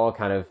start small,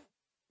 kind of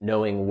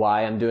knowing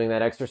why I'm doing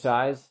that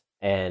exercise,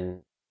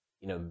 and,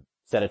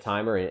 set a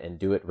timer and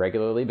do it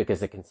regularly,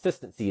 because the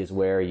consistency is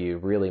where you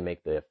really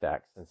make the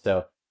effects. And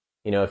so,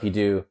 if you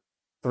do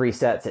 3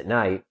 sets at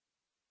night,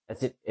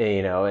 that's it,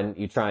 and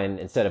you try and,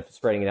 instead of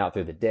spreading it out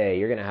through the day,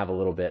 you're going to have a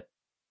little bit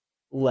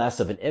less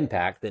of an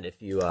impact than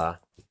if you,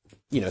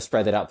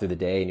 spread that out through the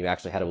day and you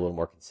actually had a little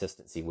more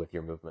consistency with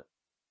your movement.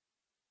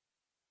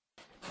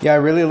 Yeah, I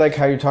really like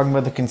how you're talking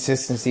about the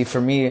consistency. For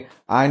me,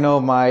 I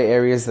know my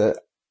areas that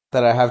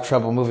I have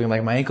trouble moving,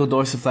 like my ankle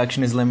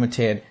dorsiflexion is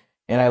limited,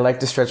 and I like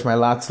to stretch my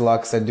lats a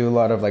lot because I do a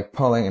lot of like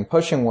pulling and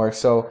pushing work.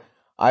 So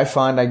I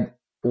find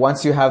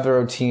once you have the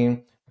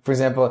routine, for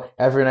example,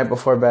 every night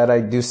before bed,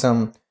 I do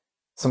some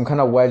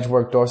kind of wedge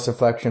work,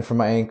 dorsiflexion for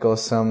my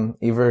ankles, some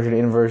eversion,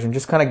 inversion,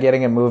 just kind of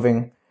getting it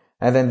moving.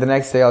 And then the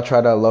next day I'll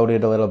try to load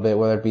it a little bit,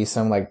 whether it be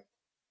some like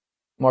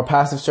more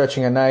passive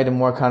stretching at night, and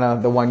more kind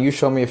of the one you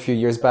showed me a few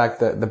years back,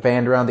 the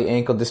band around the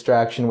ankle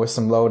distraction with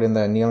some load in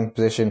the kneeling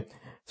position.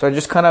 So I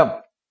just kind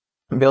of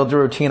build a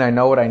routine. I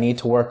know what I need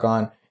to work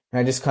on, and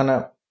I just kind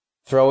of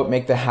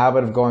make the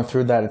habit of going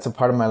through that. It's a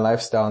part of my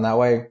lifestyle. And that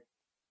way,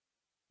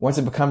 once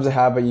it becomes a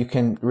habit, you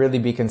can really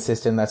be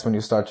consistent. That's when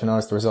you start to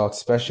notice the results,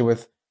 especially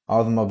with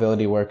all the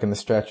mobility work and the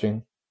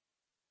stretching.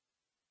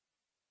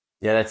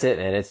 Yeah, that's it,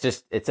 man.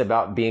 It's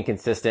about being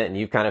consistent, and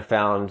you've kind of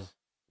found,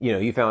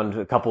 you found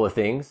a couple of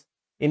things,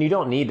 and you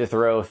don't need to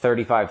throw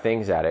 35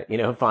 things at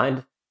it.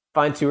 Find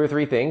 2 or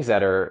 3 things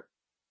that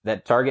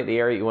target the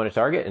area you want to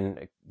target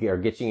and are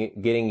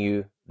getting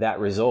you that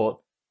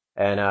result,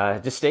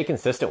 and just stay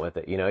consistent with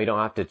it. You don't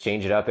have to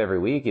change it up every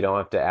week. You don't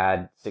have to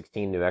add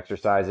 16 new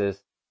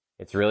exercises.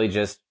 It's really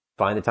just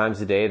find the times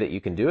of the day that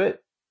you can do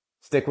it,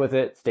 stick with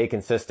it, stay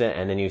consistent,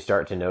 and then you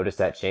start to notice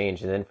that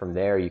change. And then from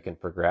there, you can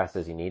progress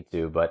as you need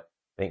to. But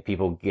I think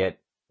people get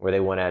where they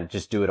want to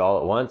just do it all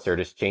at once, or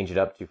just change it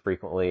up too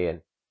frequently.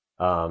 And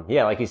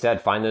yeah, like you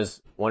said, find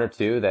those 1 or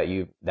 2 that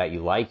you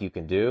like, you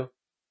can do,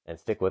 and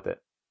stick with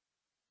it.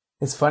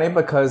 It's funny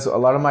because a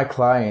lot of my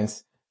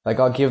clients, like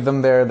I'll give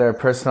them their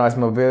personalized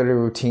mobility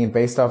routine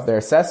based off their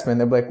assessment.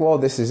 They'll be like, "Well,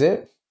 this is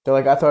it." They're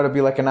like, "I thought it'd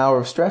be like an hour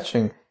of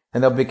stretching,"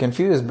 and they'll be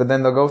confused. But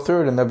then they'll go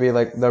through it and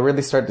they'll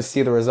really start to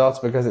see the results,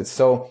 because it's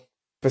so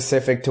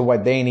specific to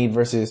what they need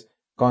versus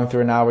going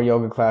through an hour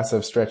yoga class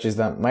of stretches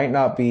that might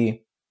not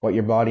be what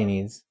your body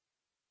needs.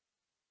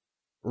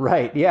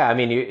 Right. Yeah. I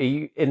mean,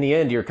 you in the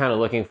end, you're kind of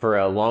looking for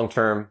a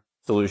long-term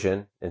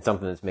solution and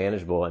something that's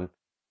manageable. And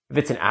if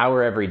it's an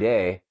hour every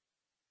day,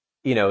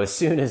 as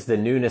soon as the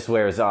newness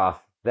wears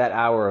off, that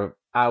hour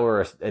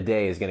a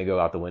day is going to go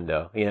out the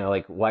window.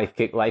 Like life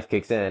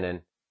kicks in,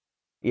 and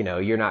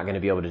you're not going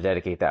to be able to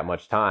dedicate that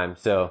much time.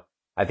 So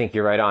I think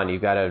you're right on.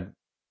 You've got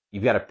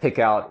to pick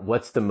out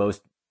what's the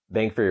most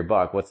bang for your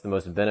buck, what's the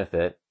most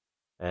benefit,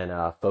 and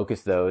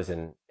focus those,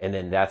 and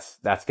then that's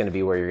going to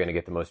be where you're going to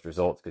get the most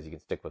results, because you can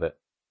stick with it.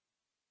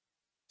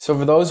 So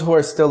for those who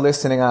are still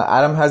listening,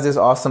 Adam has this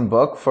awesome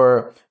book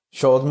for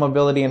shoulder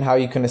mobility and how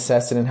you can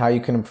assess it and how you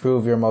can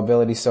improve your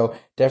mobility. So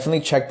definitely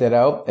check that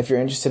out. If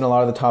you're interested in a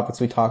lot of the topics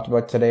we talked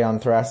about today on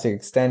thoracic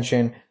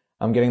extension,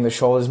 getting the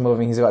shoulders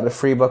moving, he's got a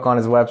free book on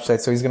his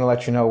website. So he's going to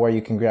let you know where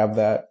you can grab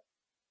that.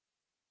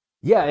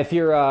 Yeah. If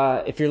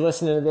you're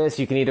listening to this,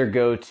 you can either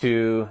go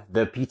to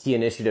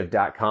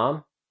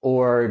theptinitiative.com,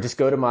 or just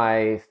go to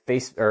my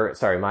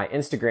my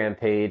Instagram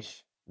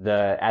page,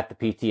 at the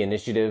PT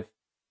Initiative.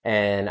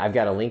 And I've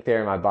got a link there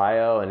in my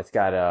bio, and it's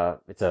got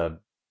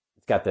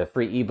the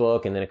free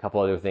ebook and then a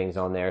couple other things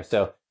on there.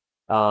 So,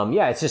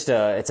 Yeah,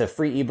 it's a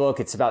free ebook.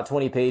 It's about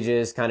 20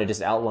 pages, kind of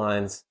just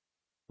outlines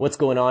what's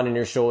going on in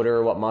your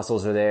shoulder, what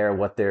muscles are there,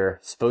 what they're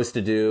supposed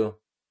to do.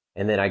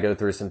 And then I go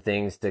through some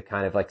things to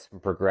kind of like some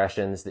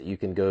progressions that you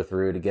can go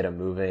through to get them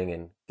moving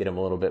and get them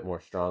a little bit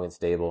more strong and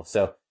stable.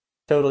 So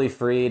totally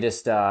free.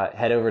 Just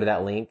head over to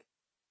that link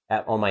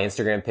on my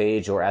Instagram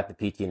page or at the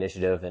PT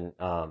Initiative and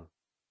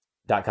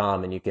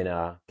 .com, and you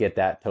can get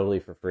that totally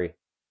for free.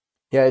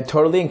 Yeah, it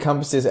totally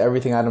encompasses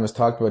everything Adam has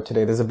talked about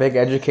today. There's a big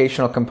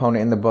educational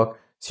component in the book,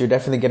 so you're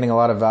definitely getting a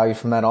lot of value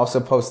from that. Also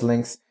post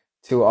links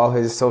to all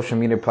his social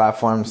media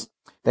platforms.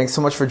 Thanks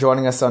so much for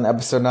joining us on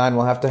episode 9.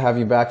 We'll have to have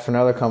you back for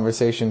another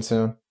conversation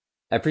soon.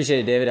 I appreciate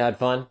it, David. I had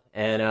fun.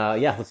 And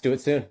yeah, let's do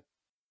it soon.